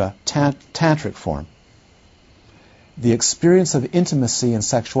highest yoga tantric form, the experience of intimacy and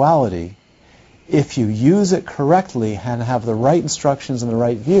sexuality, if you use it correctly and have the right instructions and the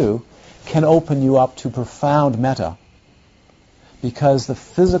right view, can open you up to profound metta, because the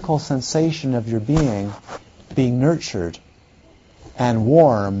physical sensation of your being nurtured and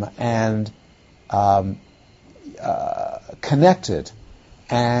warm and connected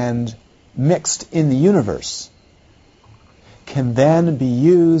and mixed in the universe can then be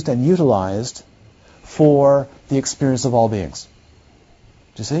used and utilized for the experience of all beings.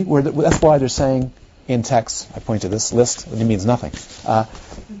 Do you see? That's why they're saying in text, I point to this list, it means nothing.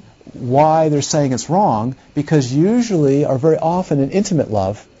 Why they're saying it's wrong, because usually, or very often in intimate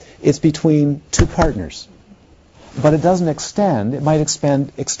love, it's between two partners. But it doesn't extend. It might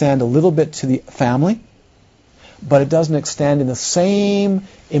extend a little bit to the family, but it doesn't extend in the same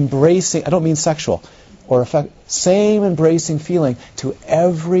embracing, I don't mean sexual, or same embracing feeling to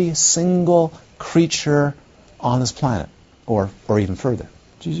every single creature on this planet, or even further.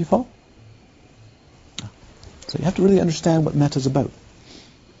 Did you follow? So you have to really understand what metta is about.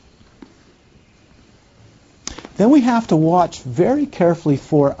 Then we have to watch very carefully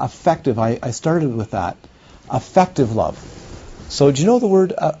for affective. I started with that. Affective love. So do you know the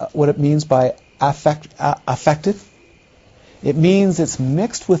word, what it means by affective? It means it's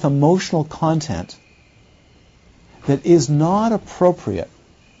mixed with emotional content that is not appropriate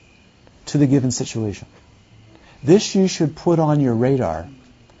to the given situation. This you should put on your radar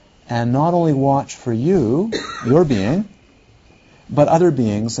and not only watch for you, your being, but other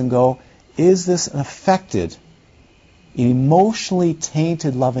beings, and go, is this an affected, emotionally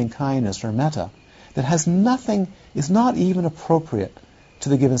tainted loving kindness or metta that has nothing, is not even appropriate to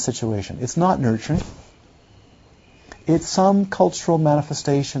the given situation? It's not nurturing. It's some cultural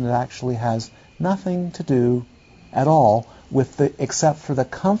manifestation that actually has nothing to do at all with except for the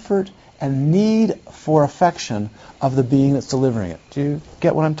comfort and need for affection of the being that's delivering it. Do you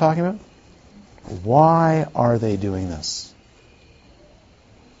get what I'm talking about? Why are they doing this?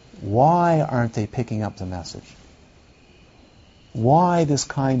 Why aren't they picking up the message? Why this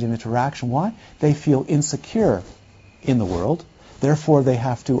kind of interaction? Why? They feel insecure in the world, therefore they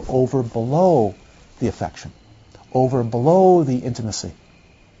have to overblow the affection, overblow the intimacy.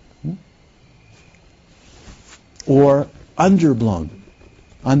 Or underblown,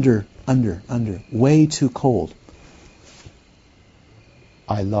 under, way too cold.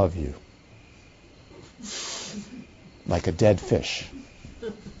 I love you. Like a dead fish.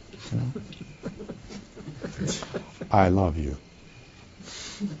 You know? I love you.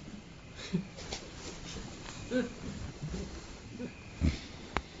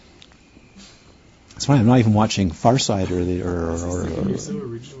 It's funny, I'm not even watching Far Side or You're so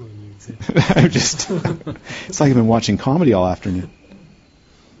original in you say. I'm just it's like I've been watching comedy all afternoon.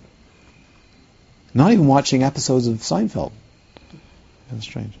 Not even watching episodes of Seinfeld. That's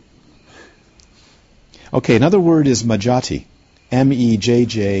strange. Okay, another word is majjati.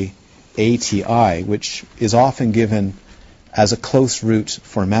 M-E-J-J-A-T-I, which is often given as a close root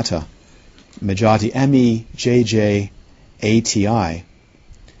for metta. Majjati, M-E-J-J-A-T-I.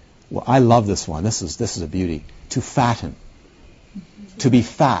 Well, I love this one. This is a beauty. To fatten. To be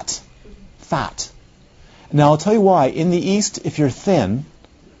fat. Fat. Now, I'll tell you why. In the East, if you're thin,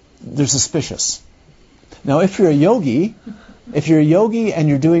 they're suspicious. Now, if you're a yogi and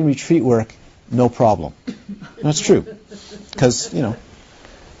you're doing retreat work, no problem. That's true. Because, some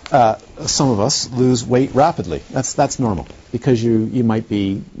of us lose weight rapidly. That's normal. Because you might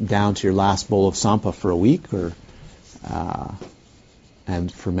be down to your last bowl of sampa for a week,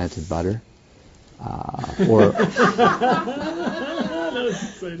 and fermented butter, or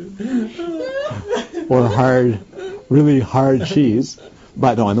really hard cheese.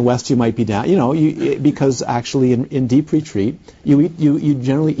 But no, in the West you might be down. Because actually in deep retreat you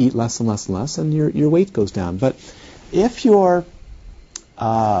generally eat less and less and less, and your weight goes down. But if you're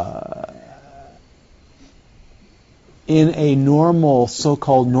in a normal,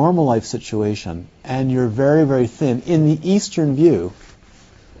 so-called normal life situation, and you're very, very thin, in the Eastern view,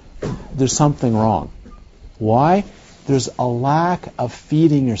 there's something wrong. Why? There's a lack of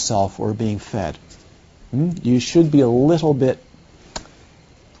feeding yourself or being fed. You should be a little bit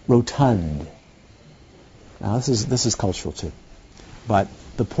rotund. Now, this is cultural too. But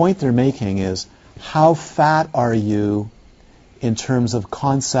the point they're making is, how fat are you in terms of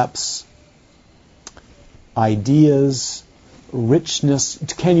concepts, ideas, richness?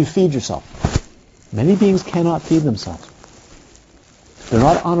 Can you feed yourself? Many beings cannot feed themselves. They're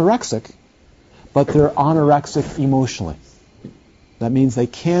not anorexic, but they're anorexic emotionally. That means they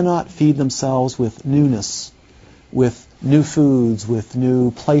cannot feed themselves with newness, with new foods, with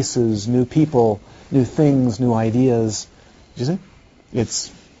new places, new people, new things, new ideas. Do you see?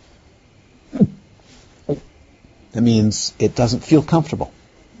 That means it doesn't feel comfortable.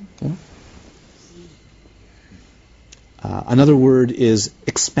 Yeah? Another word is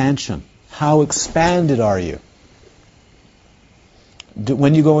expansion. How expanded are you?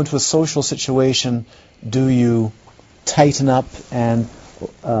 When you go into a social situation, do you tighten up and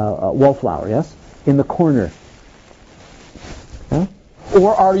wallflower, yes? In the corner. Huh?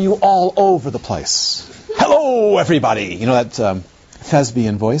 Or are you all over the place? Hello, everybody! You know that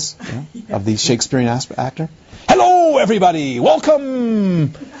thespian voice of the Shakespearean actor? Hello, everybody!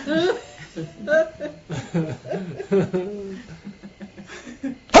 Welcome!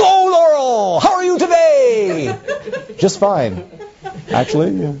 Hello, Laurel! How are you today? Just fine.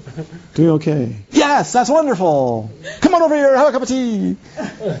 Actually, yeah. Doing okay. Yes, that's wonderful. Come on over here, have a cup of tea.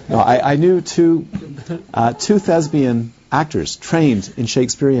 No, I knew two thespian actors trained in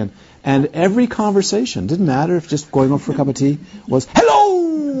Shakespearean, and every conversation, didn't matter if just going over for a cup of tea, was,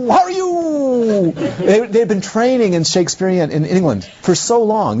 hello, how are you? They've been training in Shakespearean in England for so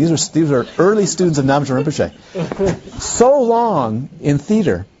long. These are early students of Namjin Rinpoche. So long in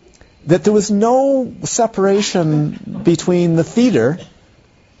theater that there was no separation between the theater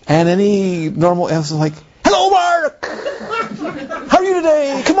and any normal. It was like, hello, Mark! How are you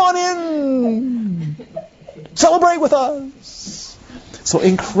today? Come on in! Celebrate with us! So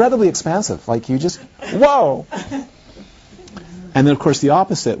incredibly expansive. Like you just, whoa! And then, of course, the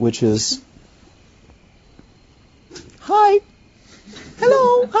opposite, which is, hi!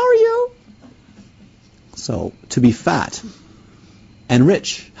 Hello, how are you? So, to be fat and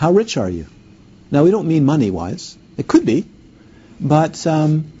rich. How rich are you? Now, we don't mean money-wise. It could be. But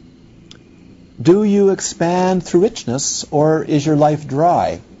do you expand through richness, or is your life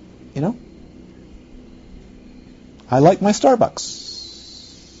dry? You know? I like my Starbucks.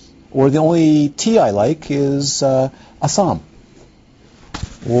 Or the only tea I like is Assam.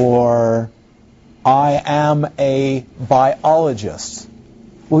 Or I am a biologist.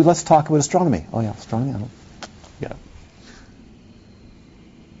 Well, let's talk about astronomy. Oh, yeah, astronomy. I don't get it.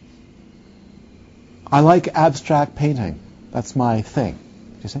 I like abstract painting. That's my thing.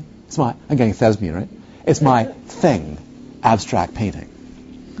 Do you see? I'm getting thespian, right? It's my thing, abstract painting.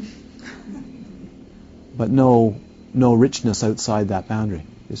 But no richness outside that boundary.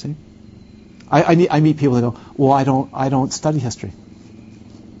 You see? I meet people that go, well, I don't study history.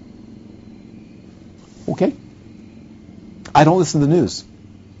 Okay. I don't listen to the news.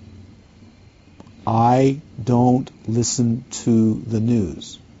 I don't listen to the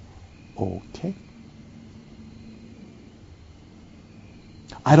news. Okay.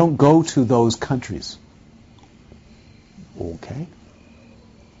 I don't go to those countries. Okay.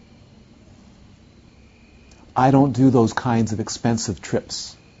 I don't do those kinds of expensive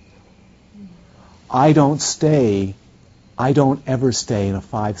trips. I don't ever stay in a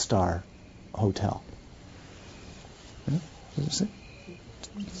 5-star hotel. Yeah? What does it say?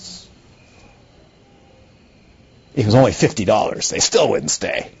 It was only $50. They still wouldn't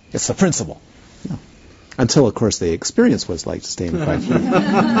stay. It's the principle. Yeah. Until, of course, they experience what it's like to stay in a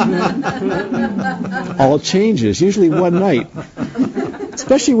 5-star. All changes, usually one night.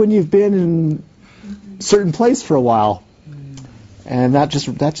 Especially when you've been in a certain place for a while. And that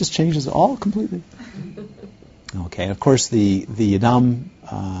just changes it all completely. Okay, and of course the Yidam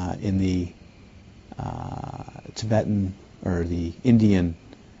in the Tibetan or the Indian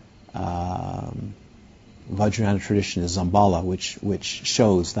Vajrayana tradition is Zambala, which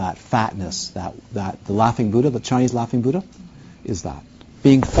shows that fatness, that the laughing Buddha, the Chinese laughing Buddha, is that.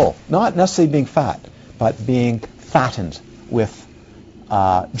 Being full. Not necessarily being fat, but being fattened with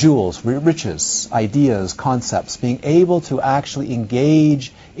jewels, riches, ideas, concepts, being able to actually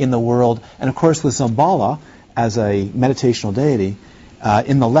engage in the world. And of course with Zambala, as a meditational deity,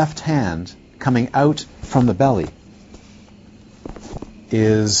 in the left hand, coming out from the belly,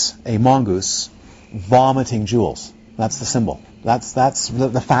 is a mongoose vomiting jewels. That's the symbol. That's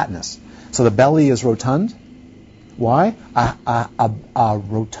the fatness. So the belly is rotund. Why? A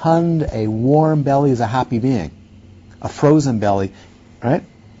rotund, a warm belly is a happy being. A frozen belly, right?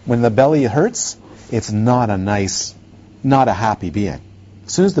 When the belly hurts, it's not a happy being.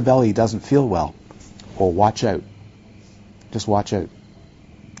 As soon as the belly doesn't feel well, watch out. Just watch out.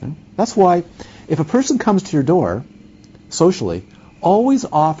 Okay? That's why if a person comes to your door, socially, always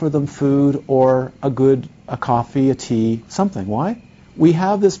offer them food or a coffee, a tea, something. Why? We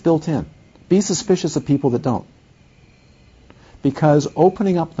have this built in. Be suspicious of people that don't. Because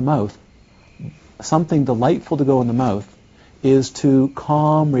opening up the mouth, something delightful to go in the mouth, is to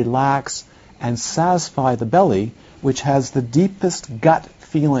calm, relax, and satisfy the belly, which has the deepest gut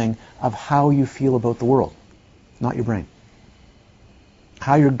feeling of how you feel about the world, not your brain.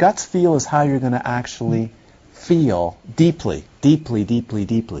 How your guts feel is how you're going to actually feel deeply, deeply, deeply,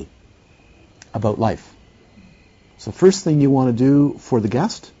 deeply about life. So first thing you want to do for the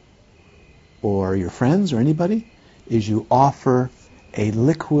guest or your friends or anybody is you offer a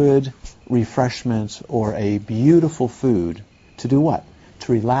liquid refreshment or a beautiful food to do what?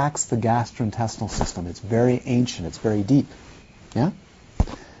 To relax the gastrointestinal system. It's very ancient. It's very deep. Yeah?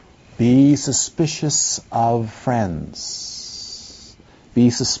 Be suspicious of friends. Be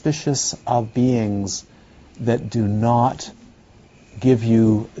suspicious of beings that do not give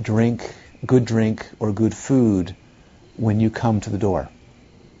you good drink or good food when you come to the door.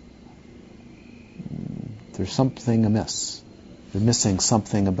 There's something amiss. They're missing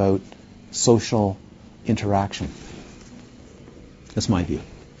something about social interaction. That's my view.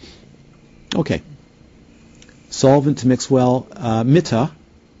 Okay. Solvent to mix well. Mitta,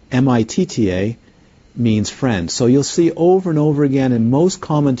 M-I-T-T-A, means friend. So you'll see over and over again in most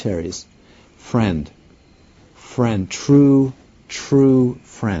commentaries, friend, true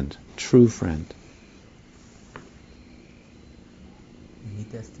friend, true friend.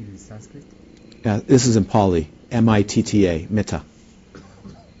 Mitta still is Sanskrit? This is in Pali, M-I-T-T-A, Mitta.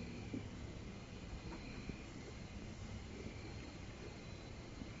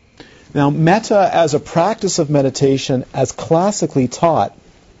 Now, metta as a practice of meditation, as classically taught,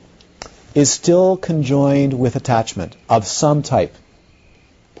 is still conjoined with attachment of some type.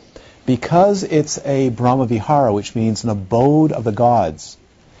 Because it's a Brahma-vihara, which means an abode of the gods,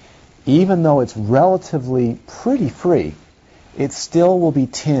 even though it's relatively pretty free, it still will be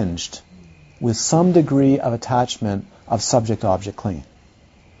tinged with some degree of attachment of subject-object clinging.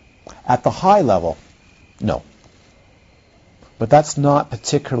 At the high level, no. But that's not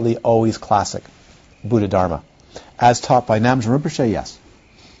particularly always classic Buddha Dharma. As taught by Namjin Rinpoche, yes.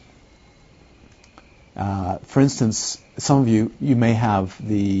 For instance, some of you may have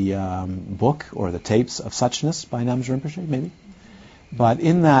the book or the tapes of Suchness by Namjin Rinpoche, maybe. But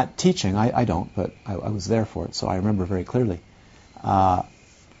in that teaching, I don't, but I was there for it, so I remember very clearly.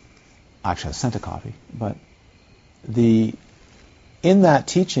 Actually, I sent a copy. But in that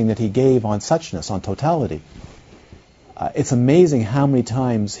teaching that he gave on Suchness, on totality, it's amazing how many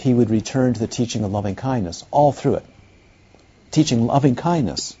times he would return to the teaching of loving kindness all through it. Teaching loving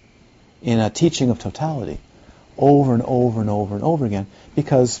kindness in a teaching of totality over and over and over and over again,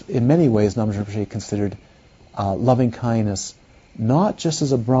 because in many ways Namjin Rinpoche considered loving kindness not just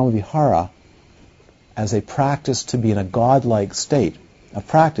as a Brahma-vihara, as a practice to be in a godlike state of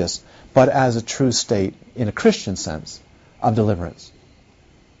practice, but as a true state, in a Christian sense, of deliverance.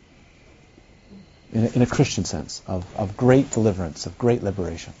 In a Christian sense, of great deliverance, of great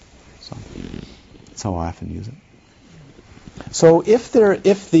liberation. So that's how I often use it. So if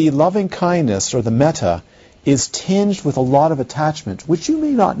the loving kindness or the metta is tinged with a lot of attachment, which you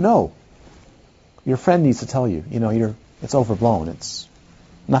may not know, your friend needs to tell you, it's overblown. It's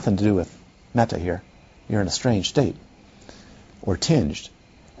nothing to do with metta here. You're in a strange state, or tinged.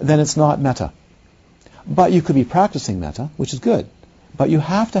 Then it's not metta. But you could be practicing metta, which is good. But you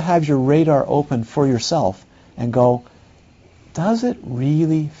have to have your radar open for yourself and go, does it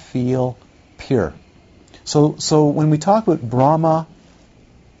really feel pure? So when we talk about Brahma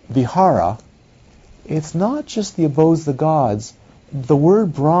Vihara, it's not just the abodes of the gods. The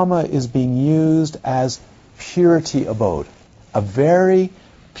word Brahma is being used as purity abode, a very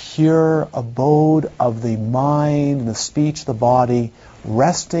pure abode of the mind, the speech, the body,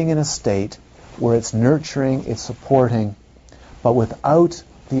 resting in a state where it's nurturing, it's supporting, but without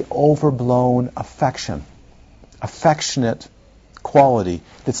the overblown affectionate quality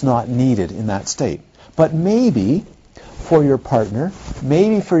that's not needed in that state. But maybe for your partner,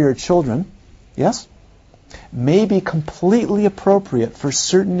 maybe for your children, yes? May be completely appropriate for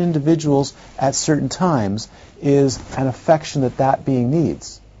certain individuals at certain times is an affection that being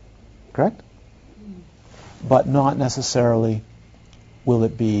needs. Correct? But not necessarily will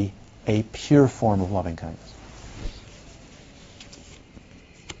it be a pure form of loving kindness.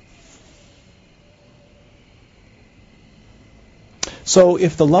 So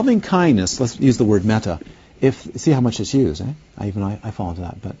if the loving kindness, let's use the word metta, see how much it's used, I fall into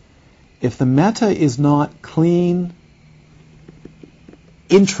that, but if the metta is not clean,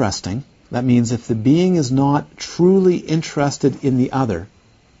 interesting, that means if the being is not truly interested in the other,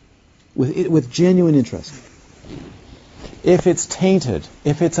 with genuine interest, if it's tainted,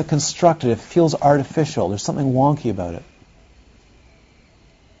 if it's a constructed, if it feels artificial, there's something wonky about it,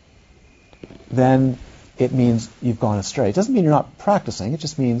 then it means you've gone astray. It doesn't mean you're not practicing. It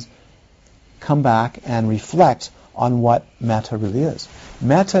just means come back and reflect on what metta really is.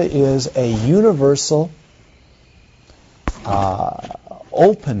 Metta is a universal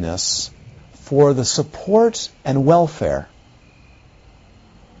openness for the support and welfare,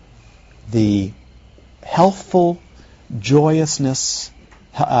 the healthful joyousness,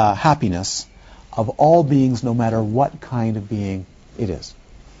 happiness of all beings, no matter what kind of being it is.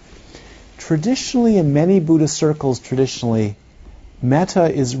 Traditionally, in many Buddhist circles,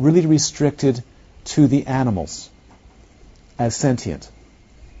 metta is really restricted to the animals as sentient.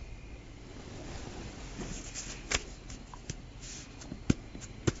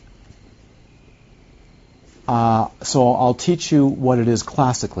 So I'll teach you what it is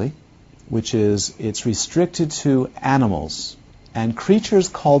classically, which is it's restricted to animals and creatures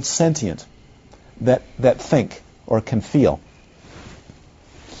called sentient that think or can feel.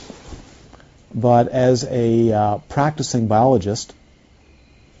 But as a practicing biologist,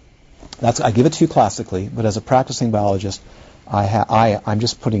 I give it to you classically, but as a practicing biologist, I'm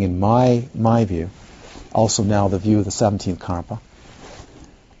just putting in my view, also now the view of the 17th Karmapa,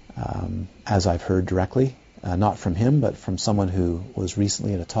 as I've heard directly, not from him, but from someone who was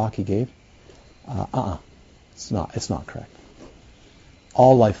recently at a talk he gave. It's not correct.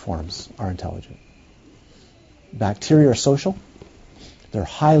 All life forms are intelligent. Bacteria are social. They're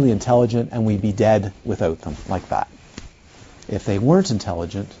highly intelligent, and we'd be dead without them, like that. If they weren't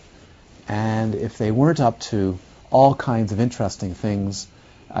intelligent, and if they weren't up to all kinds of interesting things,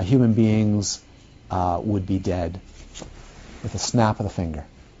 human beings would be dead with a snap of the finger.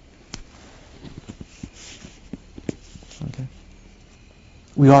 Okay.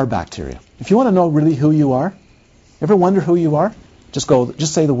 We are bacteria. If you want to know really who you are, ever wonder who you are?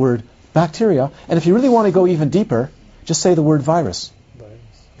 Just say the word bacteria, and if you really want to go even deeper, just say the word virus.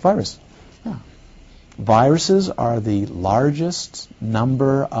 Virus. Yeah. Viruses are the largest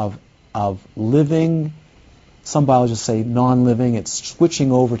number of living, some biologists say non-living, it's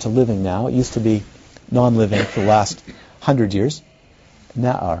switching over to living now. It used to be non-living for the last 100 years,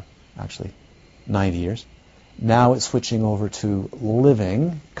 now, or actually 90 years. Now it's switching over to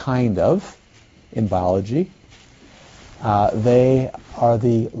living, kind of, in biology. They are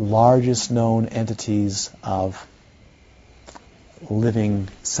the largest known entities of living,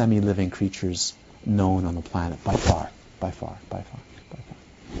 semi-living creatures known on the planet by far.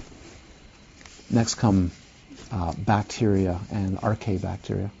 Next come bacteria and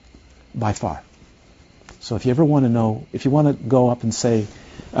archaebacteria, by far. So if you ever want to know, if you want to go up and say,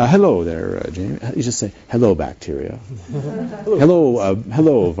 hello there, James, you just say, hello, bacteria.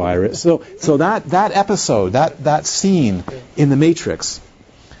 hello, virus. So that episode, that scene in The Matrix,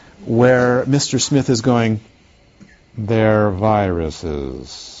 where Mr. Smith is going, they're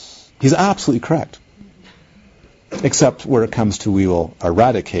viruses. He's absolutely correct. Except where it comes to we will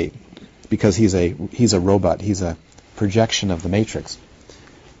eradicate, because he's a robot. He's a projection of the Matrix.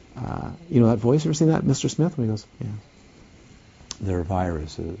 You know that voice? Ever seen that, Mr. Smith? When he goes, yeah, they're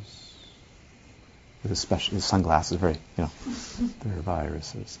viruses. With his sunglasses, very, they're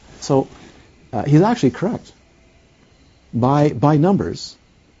viruses. So he's actually correct. By numbers,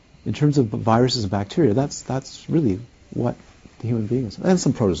 in terms of viruses and bacteria, that's really what the human being is, and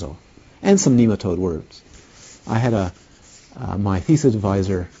some protozoa, and some nematode worms. I had my thesis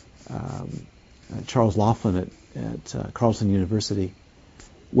advisor, Charles Laughlin at Carleton University,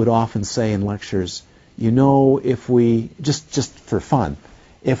 would often say in lectures, if we, just for fun,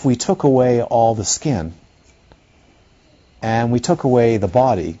 if we took away all the skin and we took away the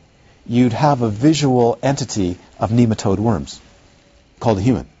body, you'd have a visual entity of nematode worms called a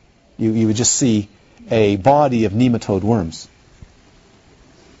human. You would just see a body of nematode worms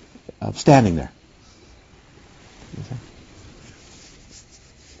standing there. Okay.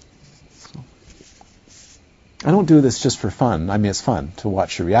 I don't do this just for fun. I mean, it's fun to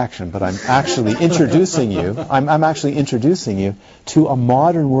watch your reaction, but I'm actually introducing you. I'm actually introducing you to a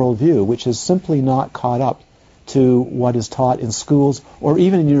modern worldview which is simply not caught up to what is taught in schools or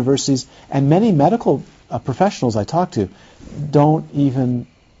even in universities. And many medical professionals I talk to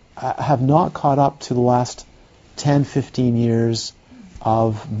have not caught up to the last 10, 15 years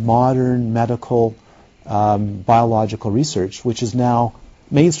of modern medical biological research, which is now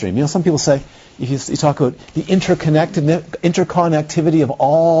mainstream. Some people say, if you talk about the interconnectivity of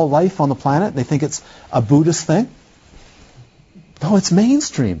all life on the planet, they think it's a Buddhist thing. No, it's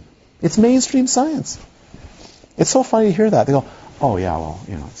mainstream. It's mainstream science. It's so funny to hear that. They go, oh yeah, well,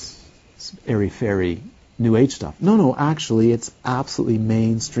 it's airy-fairy New Age stuff. No, actually, it's absolutely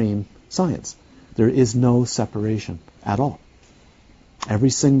mainstream science. There is no separation at all.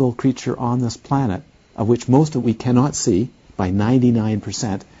 Every single creature on this planet of which most of we cannot see, by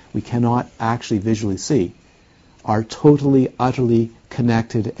 99%, we cannot actually visually see, are totally, utterly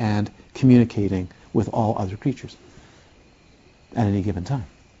connected and communicating with all other creatures at any given time.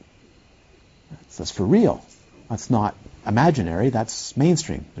 That's for real. That's not imaginary. That's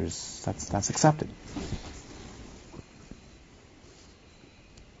mainstream. That's accepted.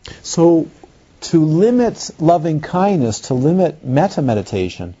 So to limit loving kindness, to limit metta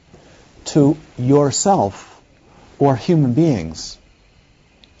meditation to yourself or human beings,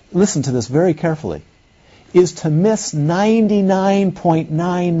 listen to this very carefully, is to miss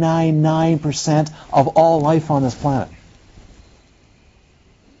 99.999% of all life on this planet.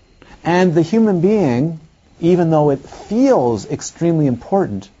 And the human being, even though it feels extremely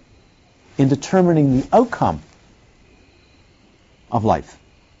important in determining the outcome of life,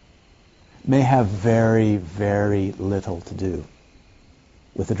 may have very, very little to do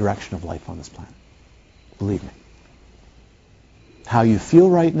with the direction of life on this planet. Believe me. How you feel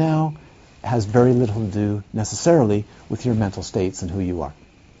right now has very little to do necessarily with your mental states and who you are.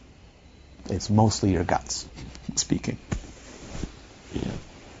 It's mostly your guts speaking.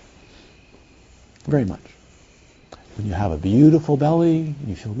 Very much. When you have a beautiful belly,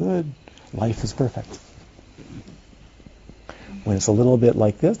 you feel good, life is perfect. When it's a little bit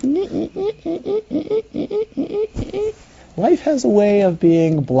like this, life has a way of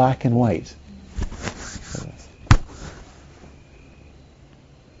being black and white.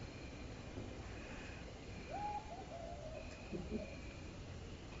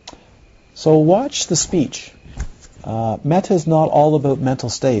 So watch the speech. Metta is not all about mental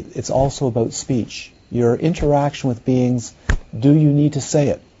state. It's also about speech. Your interaction with beings, do you need to say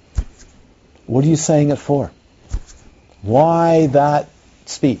it? What are you saying it for? Why that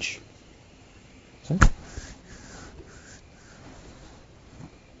speech? See?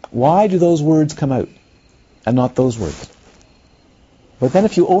 Why do those words come out and not those words? But then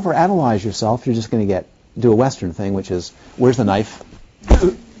if you overanalyze yourself, you're just going to do a Western thing, which is, where's the knife?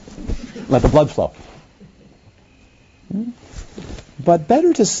 Let the blood flow. But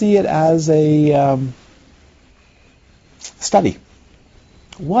better to see it as a study.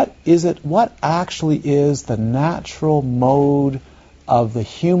 What is it? What actually is the natural mode of the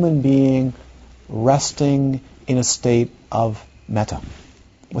human being resting in a state of metta?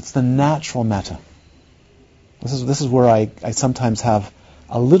 What's the natural metta? This is where I sometimes have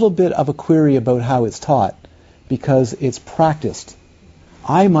a little bit of a query about how it's taught, because it's practiced.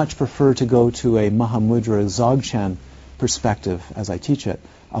 I much prefer to go to a Mahamudra Dzogchen perspective as I teach it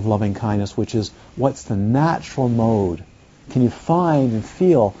of loving kindness, which is, what's the natural mode? Can you find and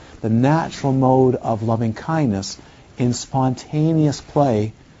feel the natural mode of loving kindness in spontaneous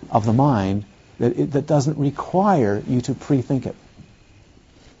play of the mind that doesn't require you to pre-think it?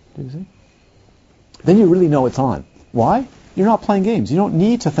 Do you see? Then you really know it's on. Why? You're not playing games. You don't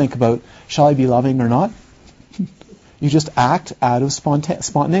need to think about, shall I be loving or not? You just act out of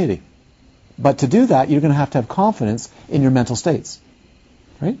spontaneity. But to do that, you're going to have confidence in your mental states.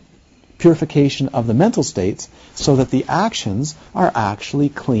 Right? Purification of the mental states so that the actions are actually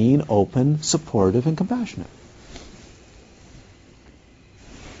clean, open, supportive, and compassionate.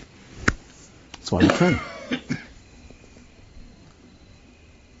 That's why we train.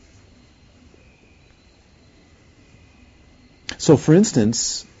 So, for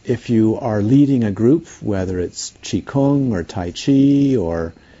instance, if you are leading a group, whether it's Qigong or Tai Chi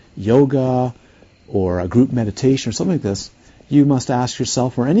or yoga or a group meditation or something like this, you must ask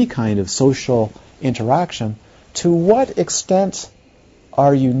yourself, or any kind of social interaction, to what extent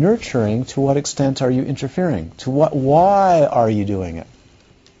are you nurturing? To what extent are you interfering? Why are you doing it?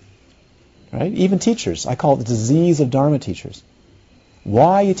 Right? Even teachers, I call it the disease of Dharma teachers.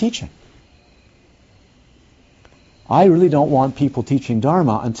 Why are you teaching? I really don't want people teaching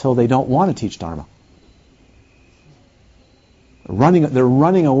Dharma until they don't want to teach Dharma. They're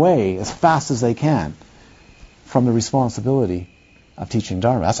running away as fast as they can from the responsibility of teaching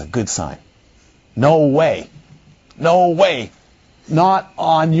Dharma. That's a good sign. No way. No way. Not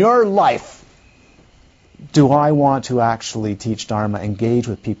on your life do I want to actually teach Dharma, engage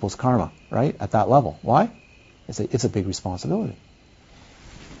with people's karma, right? At that level. Why? It's a big responsibility.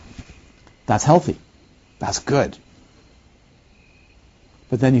 That's healthy. That's good.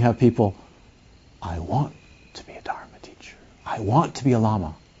 But then you have people, I want to be a Dharma teacher. I want to be a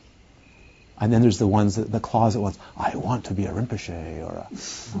Lama. And then there's the ones, the closet ones, I want to be a Rinpoche or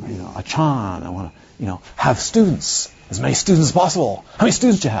a Chan. I want to, have students, as many students as possible. How many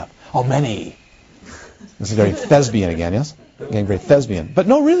students do you have? Oh, many. This is very thespian again, yes? Again, very thespian. But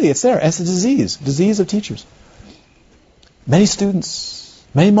no, really, it's there. It's a disease of teachers. Many students,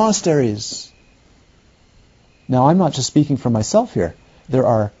 many monasteries, Now, I'm not just speaking for myself here. There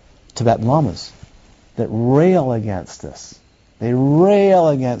are Tibetan lamas that rail against this. They rail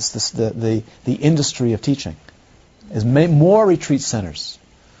against this, the industry of teaching. There's more retreat centers,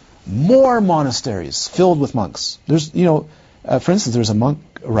 more monasteries filled with monks. There's, for instance, there's a monk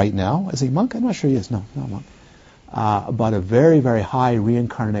right now. Is he a monk? I'm not sure he is. No, not a monk. But a very, very high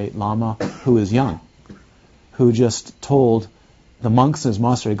reincarnate lama who is young, who just told the monks in his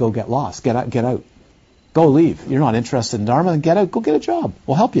monastery, go get lost, get out. Go leave. You're not interested in Dharma, then get out. Go get a job.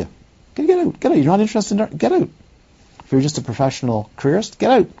 We'll help you. Get out. You're not interested in Dharma, get out. If you're just a professional careerist,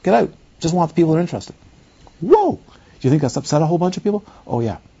 get out. Just want the people that are interested. Whoa! Do you think that's upset a whole bunch of people? Oh,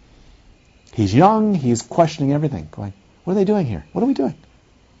 yeah. He's young. He's questioning everything. Going, what are they doing here? What are we doing?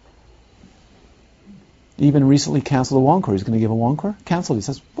 Even recently canceled a Wangkor. He's going to give a Wangkor. Canceled. He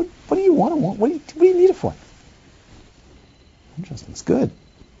says, what do you want? What do you need it for? Interesting. It's good.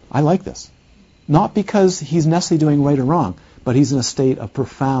 I like this. Not because he's necessarily doing right or wrong, but he's in a state of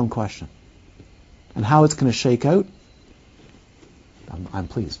profound question. And how it's going to shake out, I'm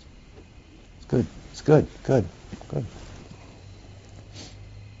pleased. It's good.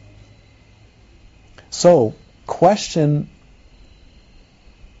 So, question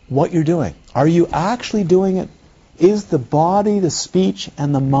what you're doing. Are you actually doing it? Is the body, the speech,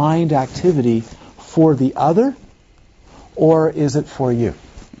 and the mind activity for the other, or is it for you?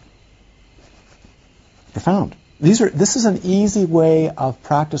 Profound. This is an easy way of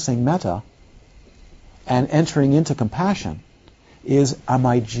practicing metta and entering into compassion. Am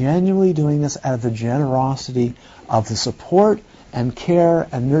I genuinely doing this out of the generosity of the support and care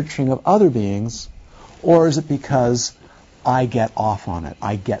and nurturing of other beings, or is it because I get off on it,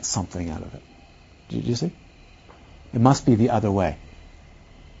 I get something out of it? Do you see? It must be the other way.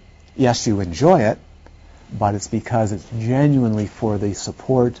 Yes, you enjoy it, but it's because it's genuinely for the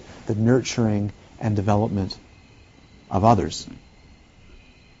support, the nurturing, and development of others.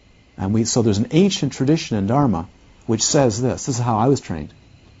 And so there's an ancient tradition in Dharma which says this. This is how I was trained.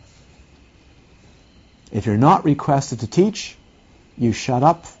 If you're not requested to teach, you shut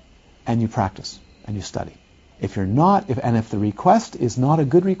up and you practice and you study. If the request is not a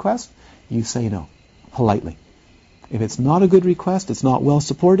good request, you say no, politely. If it's not a good request, it's not well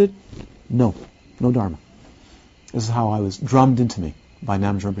supported, no Dharma. This is how I was drummed into me by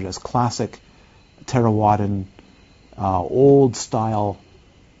Namgyal Rinpoche as classic Theravadan, old style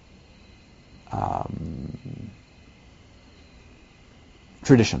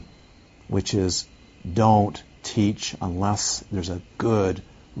tradition, which is don't teach unless there's a good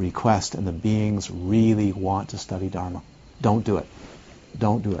request and the beings really want to study Dharma. Don't do it.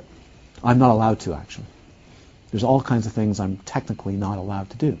 I'm not allowed to, actually. There's all kinds of things I'm technically not allowed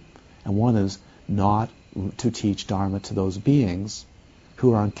to do. And one is not to teach Dharma to those beings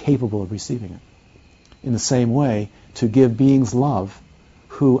who are incapable of receiving it. In the same way, to give beings love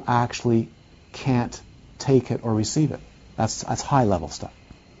who actually can't take it or receive it. That's high-level stuff.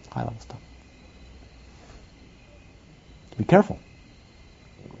 Be careful.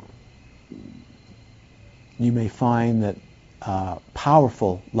 You may find that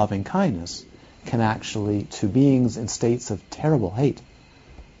powerful loving kindness can actually, to beings in states of terrible hate,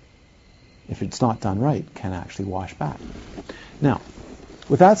 if it's not done right, can actually wash back. Now,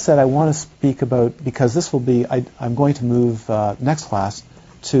 with that said, I want to speak about, because this will be, I'm going to move next class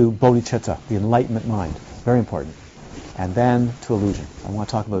to bodhicitta, the enlightenment mind. Very important. And then to illusion. I want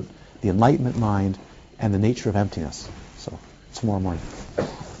to talk about the enlightenment mind and the nature of emptiness. So, tomorrow morning.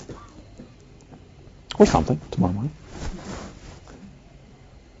 Or something, tomorrow morning.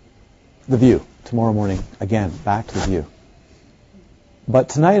 The view. Tomorrow morning, again, back to the view. But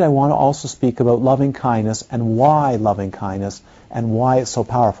tonight I want to also speak about loving kindness and why loving kindness and why it's so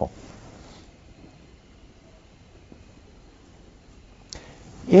powerful.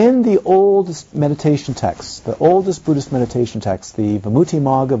 In the oldest meditation texts, the oldest Buddhist meditation texts, the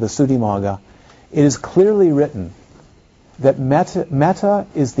Vimuttimagga, Visuddhimagga, it is clearly written that metta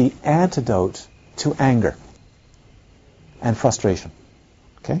is the antidote to anger and frustration.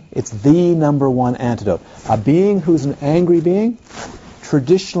 Okay? It's the number one antidote. A being who's an angry being,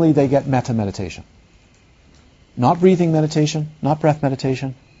 traditionally they get metta meditation. Not breathing meditation, not breath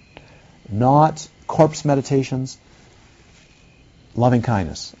meditation, not corpse meditations, loving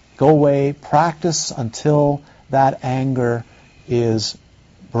kindness. Go away, practice until that anger is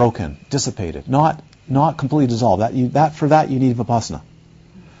broken, dissipated, not completely dissolved. For that you need vipassana.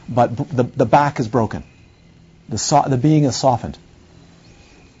 But the back is broken. The being is softened.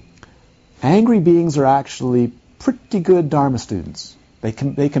 Angry beings are actually pretty good Dharma students. They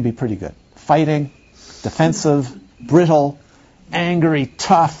can be pretty good. Fighting, defensive, brittle, angry,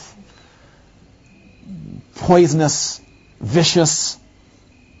 tough, poisonous, vicious,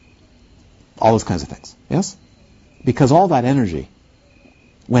 all those kinds of things. Yes? Because all that energy,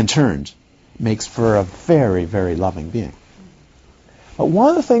 when turned, makes for a very, very loving being. But one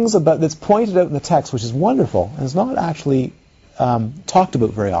of the things that's pointed out in the text, which is wonderful, and is not actually talked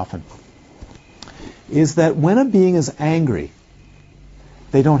about very often, is that when a being is angry,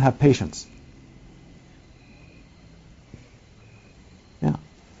 they don't have patience. Yeah.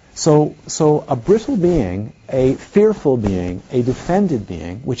 So a brittle being, a fearful being, a defended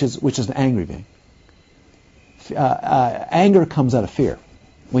being, which is an angry being. Anger comes out of fear.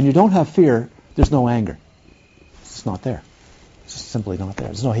 When you don't have fear, there's no anger. It's not there. It's just simply not there.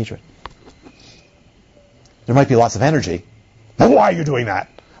 There's no hatred. There might be lots of energy. Why are you doing that?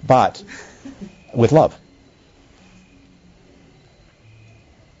 But with love.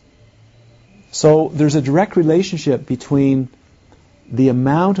 So there's a direct relationship between the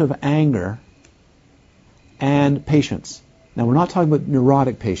amount of anger and patience. Now, we're not talking about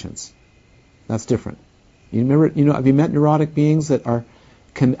neurotic patience. That's different. You remember, have you met neurotic beings that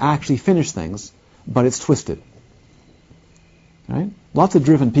can actually finish things, but it's twisted? Right? Lots of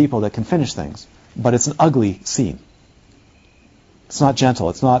driven people that can finish things, but it's an ugly scene. It's not gentle.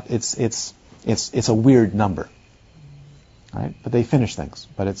 It's a weird number. Right? But they finish things,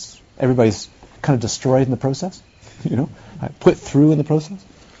 but everybody's kind of destroyed in the process, put through in the process.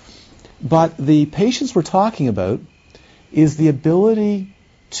 But the patience we're talking about is the ability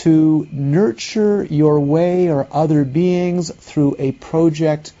to nurture your way or other beings through a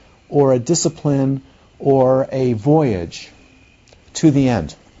project or a discipline or a voyage to the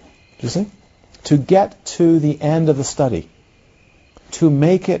end. Do you see? To get to the end of the study. To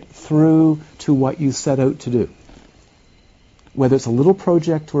make it through to what you set out to do. Whether it's a little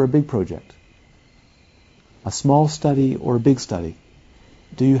project or a big project. A small study or a big study.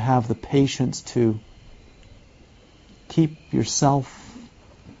 Do you have the patience to keep yourself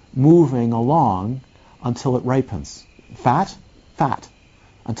moving along until it ripens? Fat? Fat.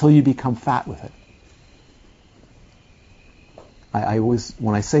 Until you become fat with it. I always,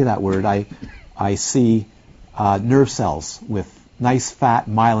 when I say that word, I see nerve cells with nice fat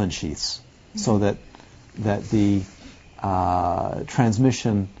myelin sheaths, so that the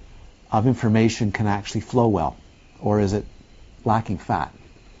transmission of information can actually flow well, or is it lacking fat?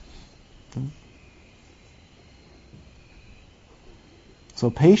 So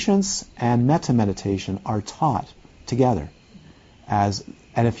patience and metta meditation are taught together, and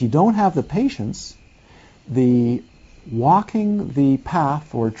if you don't have the patience, the walking the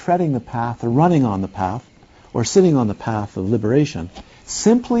path or treading the path or running on the path or sitting on the path of liberation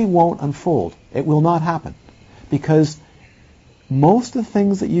simply won't unfold. It will not happen, because most of the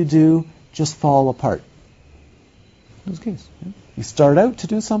things that you do just fall apart. In this case, you start out to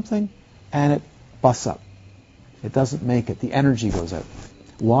do something and it busts up. It doesn't make it. The energy goes out.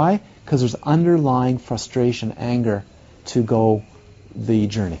 Why? Because there's underlying frustration, anger to go the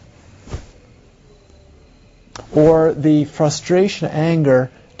journey. Or the frustration,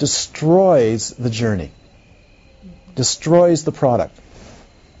 anger destroys the journey, destroys the product.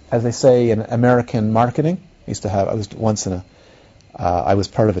 As they say in American marketing, I was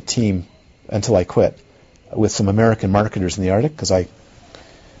part of a team until I quit with some American marketers in the Arctic, because I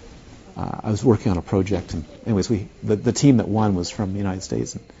was working on a project, and anyways, the team that won was from the United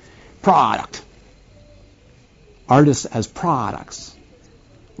States. And product, artists as products.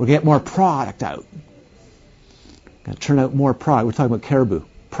 We'll get more product out. Going to turn out more product. We're talking about caribou.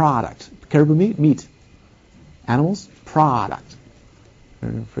 Product. Caribou meat. Animals, product.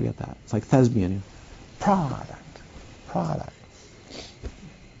 Don't forget that. It's like thespian. Product.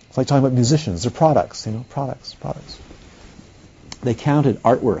 It's like talking about musicians. They're products, products. They counted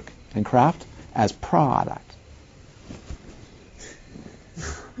artwork and craft as product.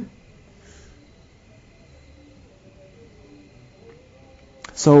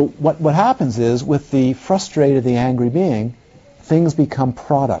 So what happens is, with the frustrated, the angry being, things become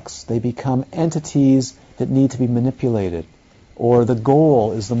products. They become entities that need to be manipulated. Or the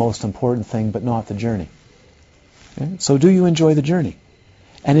goal is the most important thing, but not the journey. Okay? So do you enjoy the journey?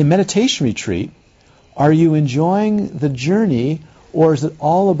 And in meditation retreat, are you enjoying the journey, or is it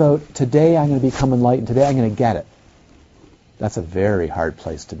all about, today I'm going to become enlightened, today I'm going to get it? That's a very hard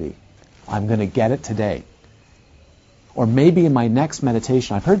place to be. I'm going to get it today. Or maybe in my next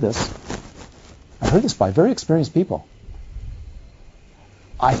meditation, I've heard this by very experienced people.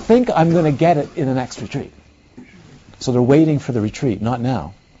 I think I'm going to get it in the next retreat. So they're waiting for the retreat, not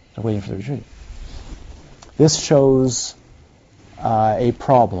now. They're waiting for the retreat. This shows a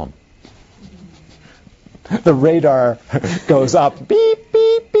problem. The radar goes up, beep,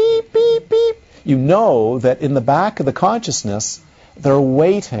 beep, beep, beep, beep. you know that in the back of the consciousness, they're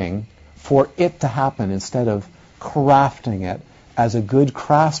waiting for it to happen instead of crafting it as a good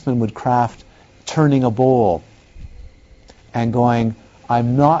craftsman would craft turning a bowl and going,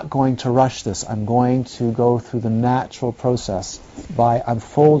 I'm not going to rush this. I'm going to go through the natural process by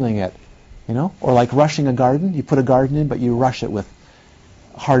unfolding it, or like rushing a garden. You put a garden in, but you rush it with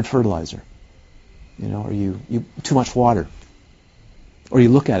hard fertilizer, or you too much water, or you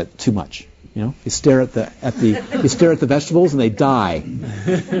look at it too much. You stare at the vegetables and they die,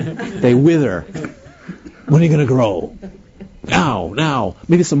 they wither. When are you going to grow? Now,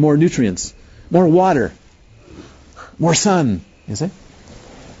 maybe some more nutrients, more water, more sun. You see?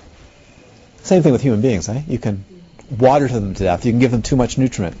 Same thing with human beings. You can water them to death. You can give them too much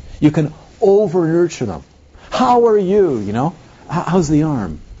nutrient. You can over-nurture them. How are you? How's the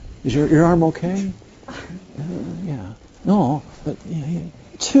arm? Is your arm okay? Yeah. No, but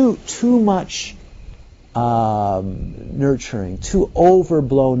too much nurturing, too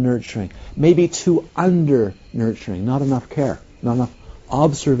overblown nurturing, maybe too under-nurturing, not enough care, not enough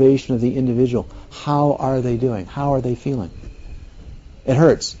observation of the individual. How are they doing? How are they feeling? It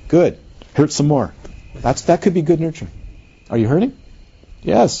hurts. Good. Hurt some more. That could be good nurturing. Are you hurting?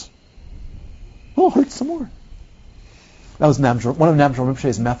 Yes. Oh, hurt some more. That was one of Namdrol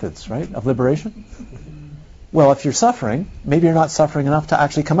Rinpoche's methods, right, of liberation. Well, if you're suffering, maybe you're not suffering enough to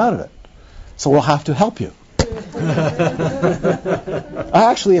actually come out of it. So we'll have to help you. I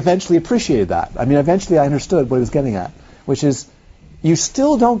actually eventually appreciated that. Eventually I understood what he was getting at, which is, you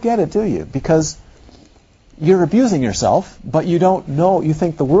still don't get it, do you? Because you're abusing yourself, but you don't know, you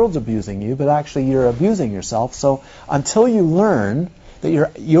think the world's abusing you, but actually you're abusing yourself. So until you learn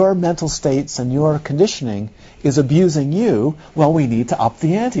that your mental states and your conditioning is abusing you, well, we need to up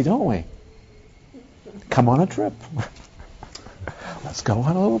the ante, don't we? Come on a trip. Let's go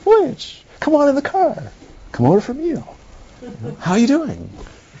on a little voyage. Come on in the car. Come over for a meal. How are you doing?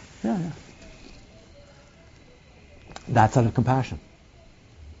 Yeah. That's out of compassion.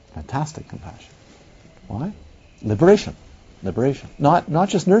 Fantastic compassion. Why? Liberation. Not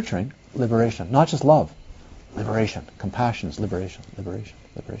just nurturing, liberation. Not just love. Liberation. Compassion is liberation.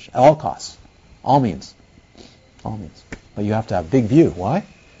 At all costs. All means. But you have to have a big view. Why?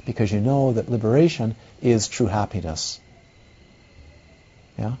 Because you know that liberation is true happiness.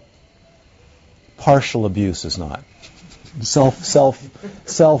 Yeah? Partial abuse is not.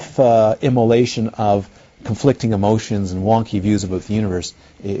 Self-immolation of conflicting emotions and wonky views about the universe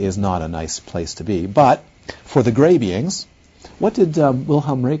is not a nice place to be. But for the gray beings, what did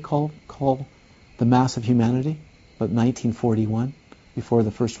Wilhelm Reich call the mass of humanity? About 1941, before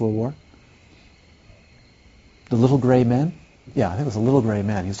the First World War? The little gray men? Yeah, I think it was the little gray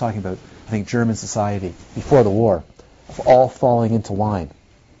men. He was talking about, German society before the war, all falling into line.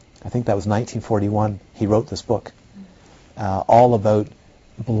 I think that was 1941. He wrote this book, all about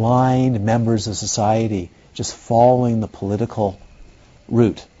blind members of society just following the political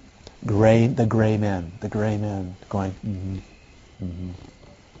route. The gray men going,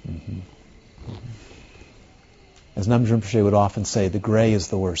 As Namdrol Rinpoche would often say, the gray is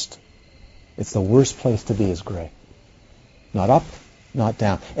the worst. It's the worst place to be is gray. Not up, not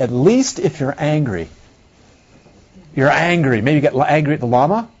down. At least if you're angry. Maybe you get angry at the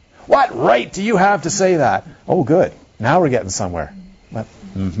Lama. What right do you have to say that? Oh, good. Now we're getting somewhere. But,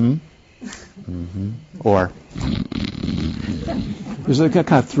 Or, there's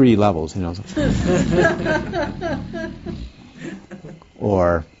kind of three levels,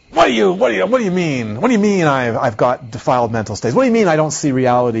 Or, what do you mean? What do you mean I've got defiled mental states? What do you mean I don't see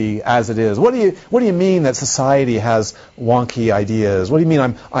reality as it is? What do you mean that society has wonky ideas? What do you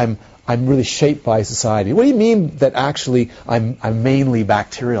mean I'm really shaped by society? What do you mean that actually I'm mainly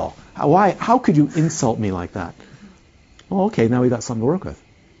bacterial? Why? How could you insult me like that? Oh, okay, now we got something to work with.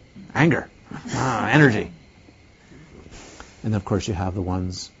 Anger. Energy. And then, of course, you have the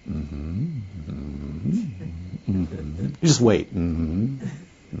ones, You just wait.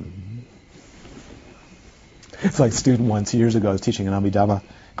 It's like a student once, years ago, I was teaching an Abhidhamma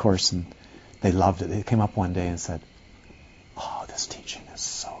course, and they loved it. They came up one day and said, "Oh, this teaching is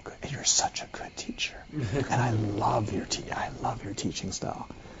so good. You're such a good teacher. And I love your teaching style."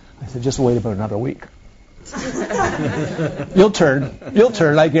 I said, "Just wait about another week. You'll turn,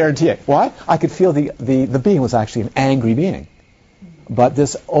 I guarantee it." Why? I could feel the being was actually an angry being. But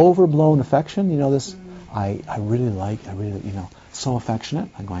this overblown affection, this, I really, so affectionate.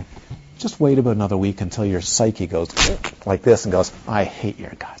 I'm going, just wait about another week until your psyche goes like this and goes, "I hate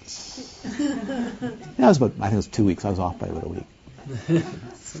your guts." It was about, I think it was 2 weeks. I was off by about a week.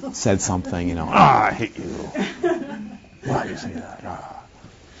 Said something, "I hate you." Why do you say that?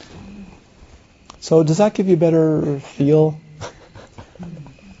 So does that give you a better feel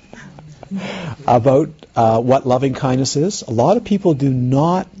about what loving kindness is? A lot of people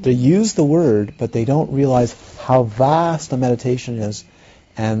they use the word, but they don't realize how vast the meditation is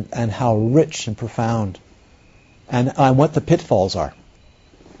and how rich and profound and what the pitfalls are.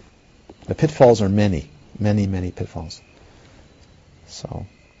 The pitfalls are many, many, many pitfalls. So,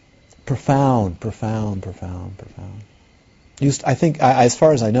 profound. I think, as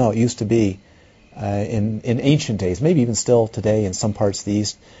far as I know, it used to be in ancient days, maybe even still today in some parts of the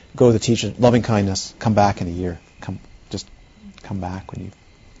East, go to the teacher, loving kindness, come back in a year. Just come back when you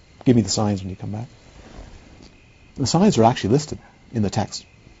give me the signs when you come back. The signs are actually listed in the text.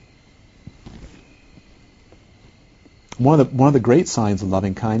 One of the great signs of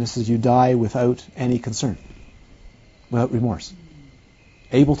loving kindness is you die without any concern, without remorse.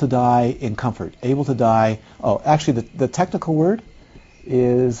 Able to die in comfort. Able to die... Oh, actually, the technical word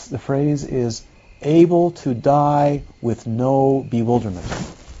is, the phrase is, able to die with no bewilderment.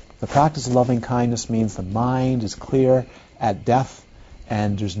 The practice of loving kindness means the mind is clear at death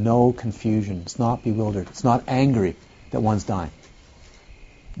and there's no confusion. It's not bewildered. It's not angry that one's dying.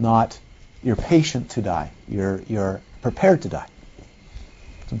 Not, you're patient to die. You're prepared to die.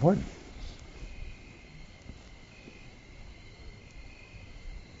 It's important.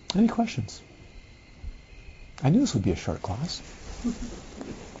 Any questions? I knew this would be a short class.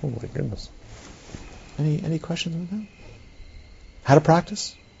 Oh my goodness. Any questions on that? How to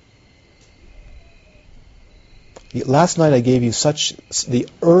practice? Last night I gave you the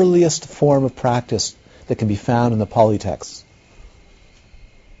earliest form of practice that can be found in the Pali texts.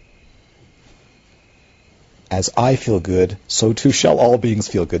 As I feel good, so too shall all beings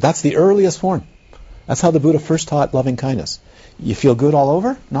feel good. That's the earliest form. That's how the Buddha first taught loving kindness. You feel good all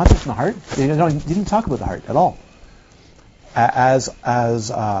over, not just in the heart. He didn't talk about the heart at all. As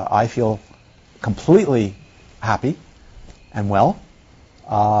I feel completely happy and well,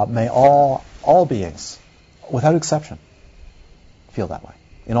 may all beings, without exception, feel that way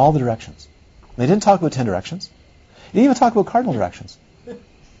in all the directions. They didn't talk about 10 directions. They didn't even talk about cardinal directions.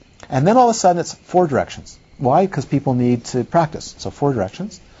 And then all of a sudden it's 4 directions. Why? Because people need to practice. So 4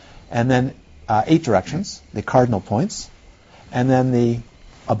 directions, and then 8 directions, the cardinal points, and then the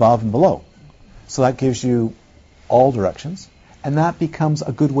above and below. So that gives you all directions, and that becomes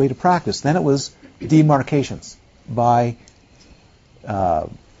a good way to practice. Then it was demarcations by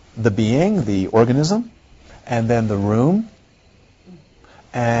the being, the organism, and then the room,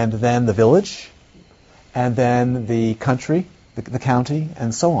 and then the village, and then the country, the county,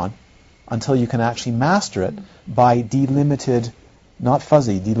 and so on, until you can actually master it by delimited, not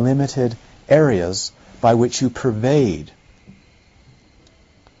fuzzy, delimited areas by which you pervade.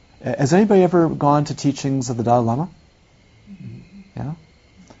 Has anybody ever gone to teachings of the Dalai Lama? Yeah?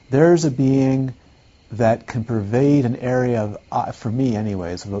 There's a being that can pervade an area of, for me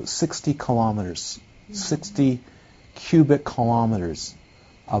anyways, about 60 kilometers, 60 cubic kilometers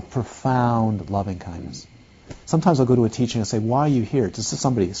of profound loving kindness. Sometimes I'll go to a teaching and say, why are you here? This is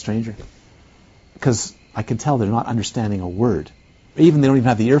somebody, a stranger. Because I can tell they're not understanding a word. Even they don't even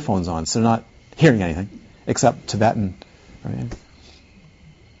have the earphones on, so they're not hearing anything, except Tibetan. Right?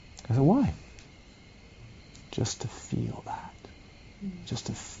 I said, why? Just to feel that. Just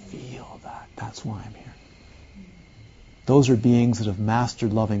to feel that. That's why I'm here. Those are beings that have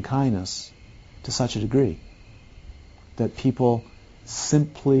mastered loving kindness to such a degree that people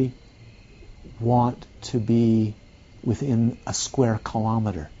simply want to be within a square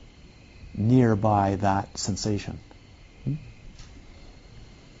kilometer nearby that sensation.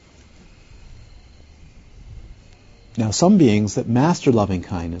 Now, some beings that master loving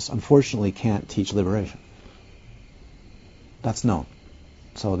kindness unfortunately can't teach liberation. That's known.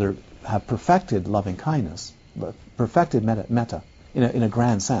 So they have perfected loving kindness, perfected metta in a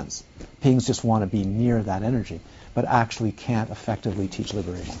grand sense. Beings just want to be near that energy, but actually can't effectively teach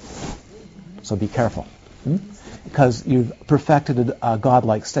liberation. So be careful. Because you've perfected a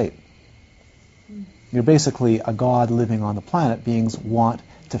godlike state. You're basically a god living on the planet. Beings want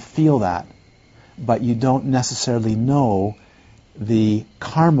to feel that, but you don't necessarily know the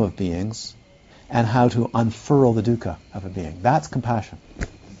karma of beings and how to unfurl the dukkha of a being. That's compassion.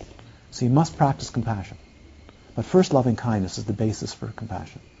 So you must practice compassion. But first, loving kindness is the basis for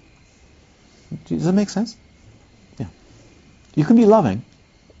compassion. Does that make sense? Yeah. You can be loving,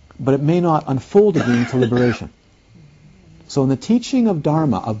 but it may not unfold a being to liberation. So in the teaching of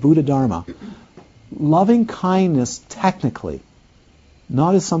Dharma, of Buddha Dharma, loving kindness technically,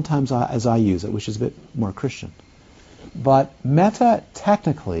 not as sometimes as I use it, which is a bit more Christian, but metta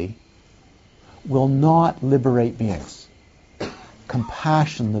technically will not liberate beings.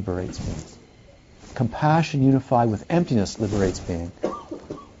 Compassion liberates beings. Compassion unified with emptiness liberates being.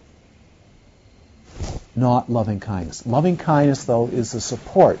 Not loving kindness. Loving kindness, though, is the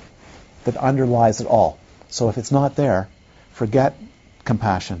support that underlies it all. So if it's not there, forget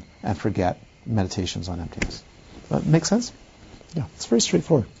compassion and forget meditations on emptiness. Make sense? Yeah, it's very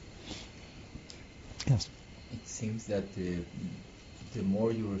straightforward. Yes. It seems that the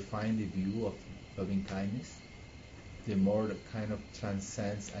more you refine the view of loving kindness, the more it kind of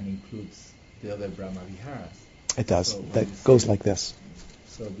transcends and includes the other Brahma Viharas. It does. So That goes like this.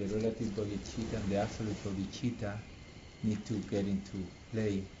 So the relative bodhicitta and the absolute bodhicitta need to get into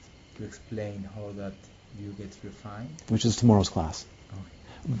play to explain how that view gets refined. Which is tomorrow's class.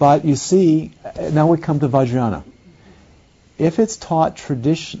 Okay. But you see, now we come to Vajrayana. If it's taught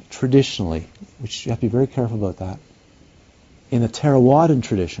traditionally, which you have to be very careful about that, in the Theravadan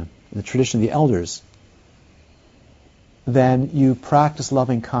tradition, in the tradition of the elders, then you practice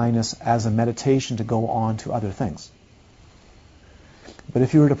loving kindness as a meditation to go on to other things. But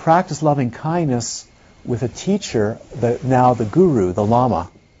if you were to practice loving kindness with a teacher, now the guru, the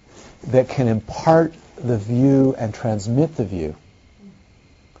lama, that can impart the view and transmit the view,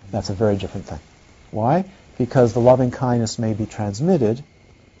 that's a very different thing. Why? Because the loving kindness may be transmitted,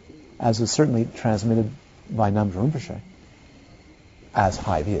 as is certainly transmitted by Namgyal Rinpoche, as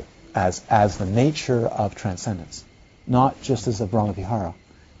high view, as the nature of transcendence, not just as a Brahmavihara.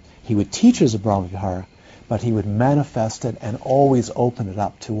 He would teach as a Brahmavihara, but he would manifest it and always open it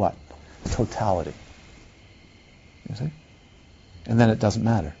up to what? Totality. You see? And then it doesn't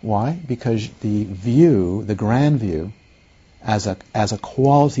matter. Why? Because the view, the grand view, as a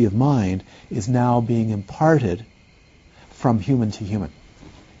quality of mind, is now being imparted from human to human.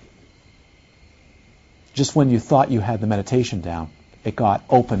 Just when you thought you had the meditation down, it got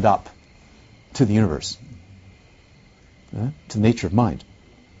opened up to the universe, to the nature of mind.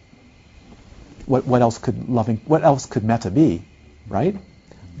 What else could metta be, right?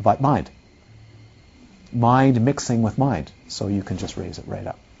 But mind. Mind mixing with mind, so you can just raise it right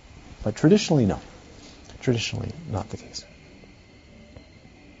up. But traditionally, no. Traditionally, not the case.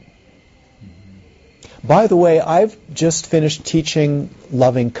 By the way, I've just finished teaching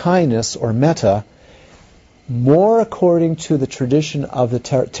loving kindness or metta more according to the tradition of the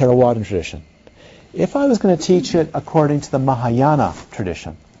Theravadan tradition. If I was going to teach it according to the Mahayana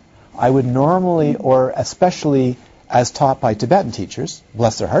tradition, I would normally, or especially as taught by Tibetan teachers,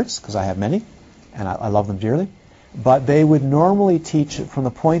 bless their hearts, because I have many, and I love them dearly, but they would normally teach it from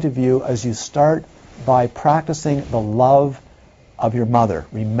the point of view as you start by practicing the love of your mother,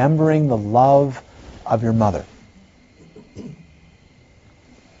 remembering the love of your mother.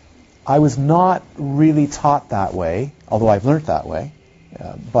 I was not really taught that way, although I've learnt that way,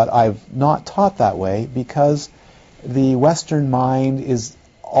 but I've not taught that way because the Western mind is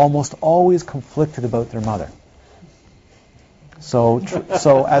almost always conflicted about their mother. So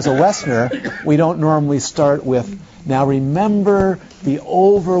as a Westerner, we don't normally start with, now remember the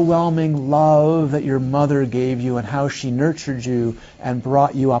overwhelming love that your mother gave you and how she nurtured you and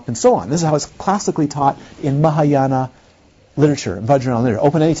brought you up and so on. This is how it's classically taught in Mahayana literature, Vajrayana literature.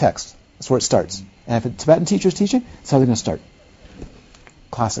 Open any text. That's where it starts. And if a Tibetan teacher is teaching, that's how they're going to start.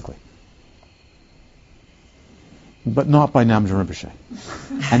 Classically. But not by Namgyal Rinpoche.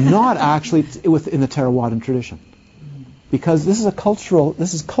 And not actually within the Theravadan tradition. Because this is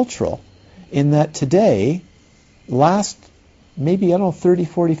cultural in that today, last maybe, 30,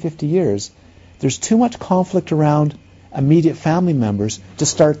 40, 50 years, there's too much conflict around immediate family members to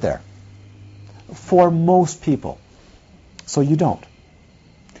start there. For most people. So you don't.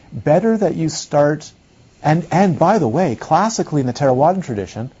 Better that you start, and by the way, classically in the Theravadan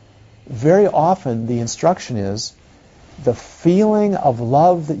tradition, very often the instruction is the feeling of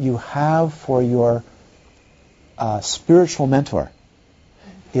love that you have for your spiritual mentor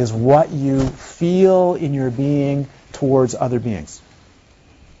is what you feel in your being towards other beings.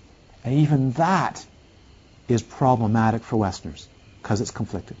 And even that is problematic for Westerners because it's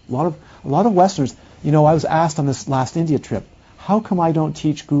conflicted. A lot of Westerners, I was asked on this last India trip, how come I don't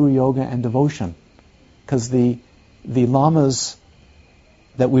teach Guru Yoga and devotion? Because the lamas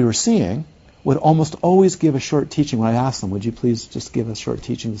that we were seeing would almost always give a short teaching. When I asked them, would you please just give a short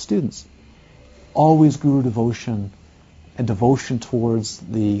teaching to the students? Always Guru devotion and devotion towards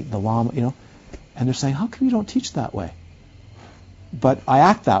the lama, And they're saying, how come you don't teach that way? But I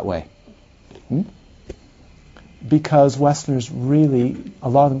act that way. Because Westerners really, a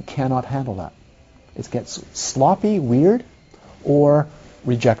lot of them cannot handle that. It gets sloppy, weird, or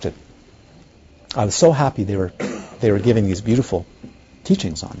rejected. I was so happy they were giving these beautiful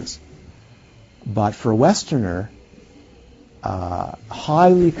teachings on this. But for a Westerner,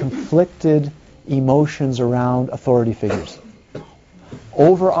 highly conflicted emotions around authority figures.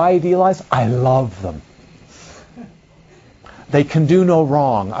 Over-idealize, I love them. They can do no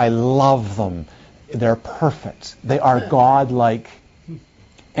wrong. I love them. They're perfect. They are God-like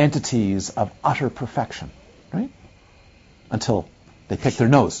entities of utter perfection, right? Until they pick their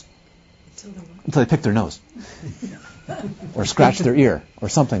nose. Until they pick their nose. Or scratch their ear, or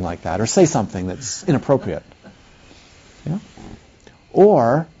something like that, or say something that's inappropriate. Yeah?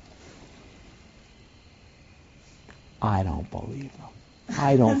 Or, I don't believe them.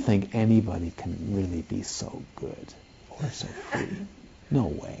 I don't think anybody can really be so good or so free. No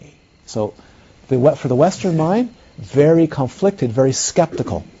way. So, for the Western mind, very conflicted, very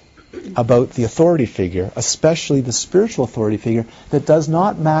skeptical about the authority figure, especially the spiritual authority figure, that does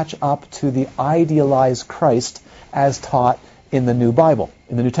not match up to the idealized Christ as taught in the New Bible,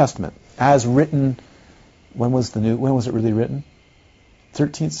 in the New Testament, as written. When was it really written?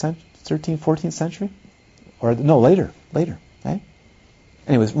 13th, 14th century? Or no, later. Eh?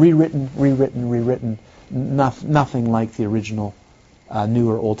 Anyways, rewritten. Nothing like the original New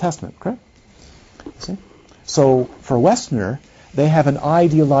or Old Testament, correct? See? So for a Westerner, they have an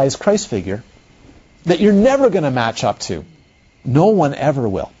idealized Christ figure that you're never going to match up to. No one ever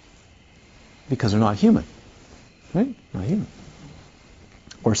will, because they're not human, right? Not human.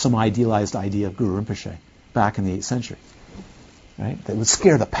 Or some idealized idea of Guru Rinpoche back in the 8th century, right? That would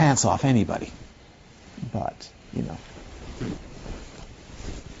scare the pants off anybody. But, you know.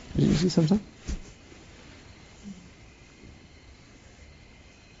 Did you see something?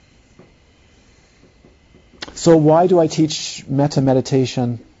 So why do I teach metta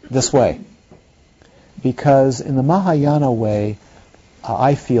meditation this way? Because in the Mahayana way,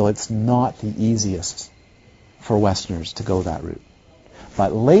 I feel it's not the easiest for Westerners to go that route.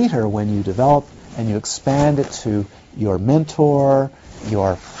 But later, when you develop and you expand it to your mentor,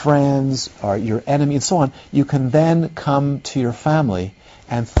 your friends, or your enemy, and so on, you can then come to your family,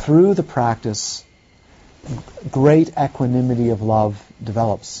 and through the practice, great equanimity of love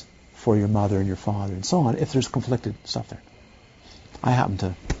develops for your mother and your father, and so on, if there's conflicted stuff there. I happen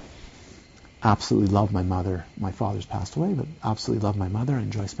to absolutely love my mother. My father's passed away, but absolutely love my mother. I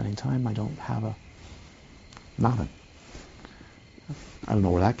enjoy spending time. I don't have nothing. I don't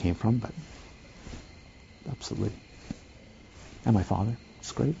know where that came from, but absolutely. And my father,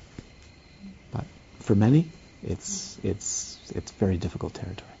 it's great. But for many, it's very difficult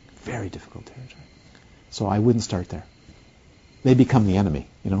territory. Very difficult territory. So I wouldn't start there. They become the enemy.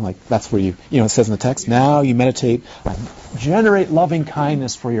 Like that's where it says in the text, now you meditate, generate loving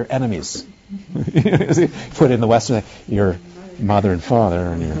kindness for your enemies. Put in the Western, your mother and father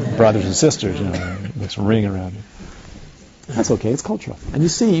and your brothers and sisters, there's a ring around it. That's okay, it's cultural. And you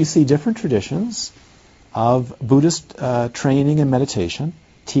see different traditions of Buddhist training and meditation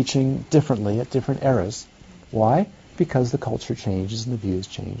teaching differently at different eras. Why? Because the culture changes and the views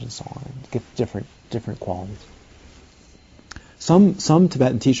change and so on. And get different qualities. Some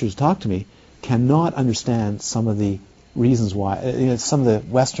Tibetan teachers who talk to me cannot understand some of the reasons why. Some of the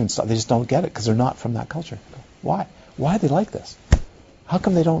Western stuff, they just don't get it because they're not from that culture. Why? Why are they like this? How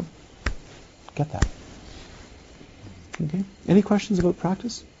come they don't get that? Okay. Any questions about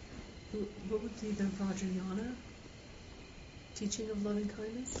practice? What would be the Vajrayana teaching of loving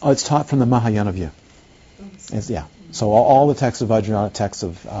kindness? Oh, it's taught from the Mahayana view. Yeah. So all the texts of Vajrayana, texts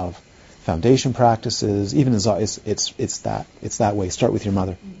of foundation practices, even it's that way. Start with your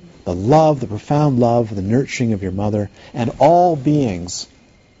mother. Mm-hmm. The love, the profound love, the nurturing of your mother, and all beings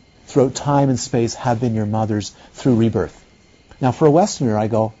throughout time and space have been your mothers through rebirth. Now, for a Westerner, I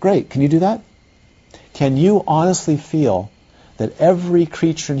go, great. Can you do that? Can you honestly feel that every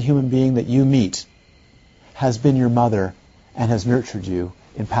creature and human being that you meet has been your mother and has nurtured you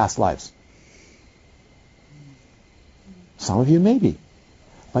in past lives? Some of you maybe,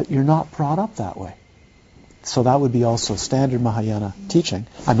 but you're not brought up that way. So that would be also standard Mahayana teaching.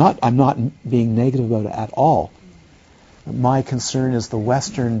 I'm not being negative about it at all. My concern is the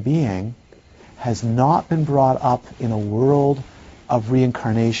Western being has not been brought up in a world of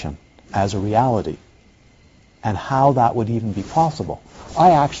reincarnation as a reality, and how that would even be possible.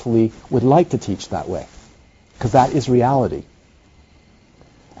 I actually would like to teach that way, because that is reality.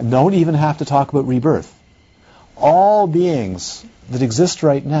 And don't even have to talk about rebirth. All beings that exist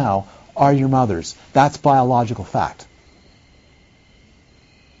right now are your mothers. That's biological fact.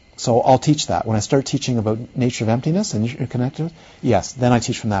 So I'll teach that. When I start teaching about nature of emptiness and you're connected, yes, then I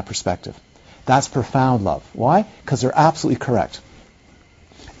teach from that perspective. That's profound love. Why? Because they're absolutely correct.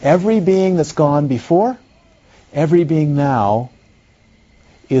 Every being that's gone before, every being now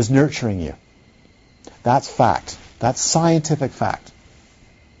is nurturing you. That's fact. That's scientific fact.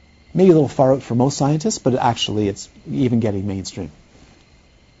 maybe a little far out for most scientists, but actually it's even getting mainstream.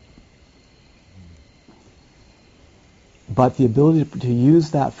 But the ability to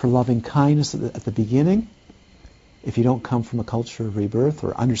use that for loving kindness at the beginning, if you don't come from a culture of rebirth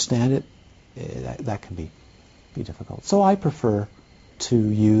or understand it, that can be difficult. So I prefer to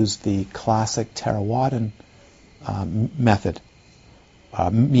use the classic Theravadan method,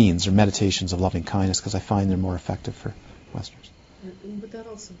 means or meditations of loving kindness, because I find they're more effective for Westerners. And would that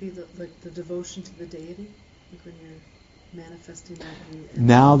also be the devotion to the deity, like when you're manifesting that?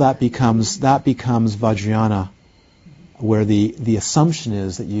 Now that becomes Vajrayana, where the assumption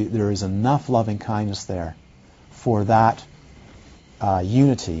is that there is enough loving kindness there for that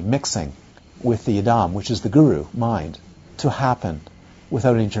unity, mixing with the Idam, which is the guru, mind, to happen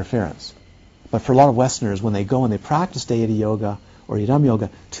without interference. But for a lot of Westerners, when they go and they practice deity yoga or Idam yoga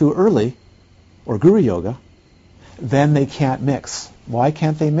too early, or guru yoga, then they can't mix. Why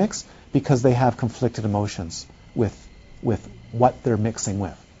can't they mix? Because they have conflicted emotions with what they're mixing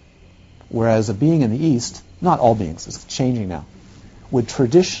with. Whereas a being in the East, not all beings, it's changing now, would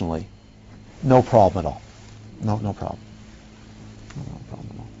traditionally, no problem at all. No problem. No problem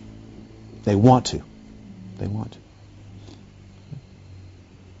at all. They want to.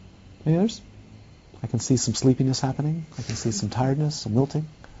 Any others? I can see some sleepiness happening. I can see some tiredness, some wilting.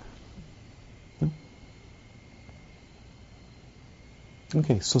 No?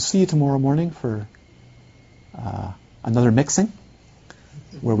 Okay, so see you tomorrow morning for another mixing,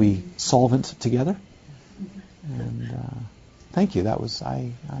 where we solvent together. And thank you.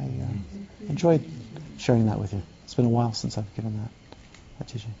 I enjoyed sharing that with you. It's been a while since I've given that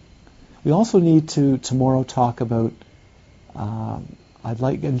teaching. We also need to tomorrow talk about.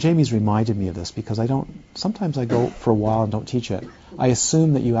 And Jamie's reminded me of this, because sometimes I go for a while and don't teach it. I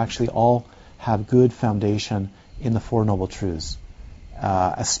assume that you actually all have good foundation in the Four Noble Truths,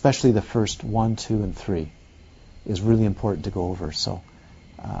 especially the first 1, 2, and 3 is really important to go over. So,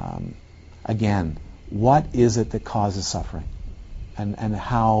 again, what is it that causes suffering, and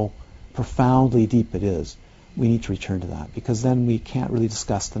how profoundly deep it is? We need to return to that, because then we can't really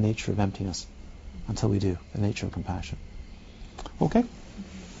discuss the nature of emptiness until we do, the nature of compassion. Okay?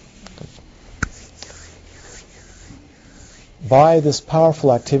 By this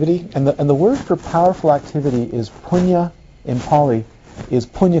powerful activity, and the word for powerful activity is punya in Pali, is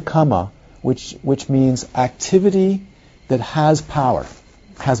punya kama, which means activity that has power,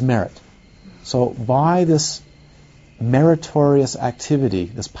 has merit. So by this meritorious activity,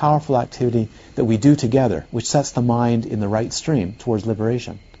 this powerful activity that we do together, which sets the mind in the right stream towards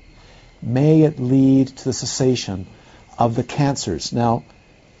liberation, may it lead to the cessation of the cancers. Now,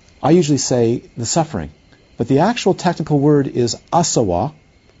 I usually say the suffering, but the actual technical word is asawa,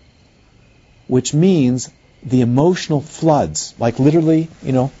 which means the emotional floods, like literally,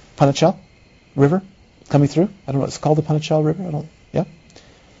 Panachal River coming through. I don't know, it's called the Panachal River? Yeah?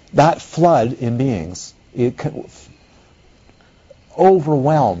 That flood in beings, it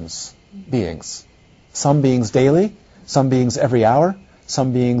overwhelms beings. Some beings daily, some beings every hour,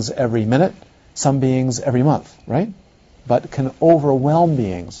 some beings every minute, some beings every month, right? But can overwhelm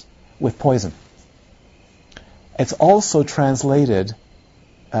beings with poison. It's also translated,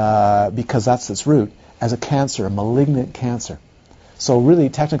 because that's its root, as a cancer, a malignant cancer. So really,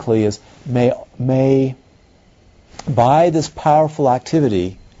 technically, is may by this powerful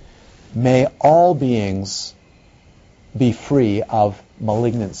activity, may all beings be free of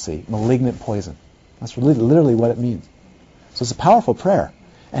malignancy, malignant poison. That's literally what it means. So it's a powerful prayer,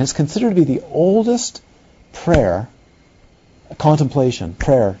 and it's considered to be the oldest prayer, contemplation,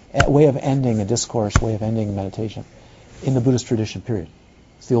 prayer, a way of ending a discourse, way of ending a meditation in the Buddhist tradition, period.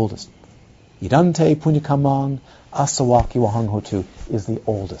 It's the oldest. Idante punyakamang asawaki wahanghotu is the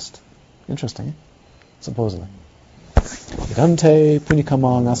oldest. Interesting, eh? Supposedly. Idante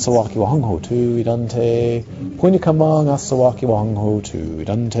punyakamang asawaki wahanghotu, idante punyakamang asawaki wahanghotu,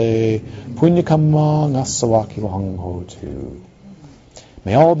 idante punyakamang asawaki wahanghotu.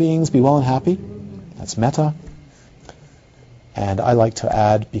 May all beings be well and happy. That's metta. And I like to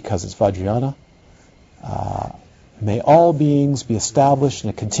add, because it's Vajrayana, may all beings be established in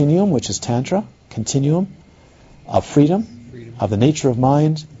a continuum, which is Tantra, continuum of freedom, of the nature of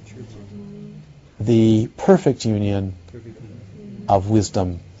mind, the perfect union of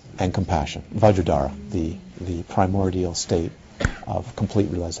wisdom and compassion, Vajradhara, the primordial state of complete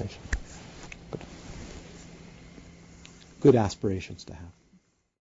realization. Good aspirations to have.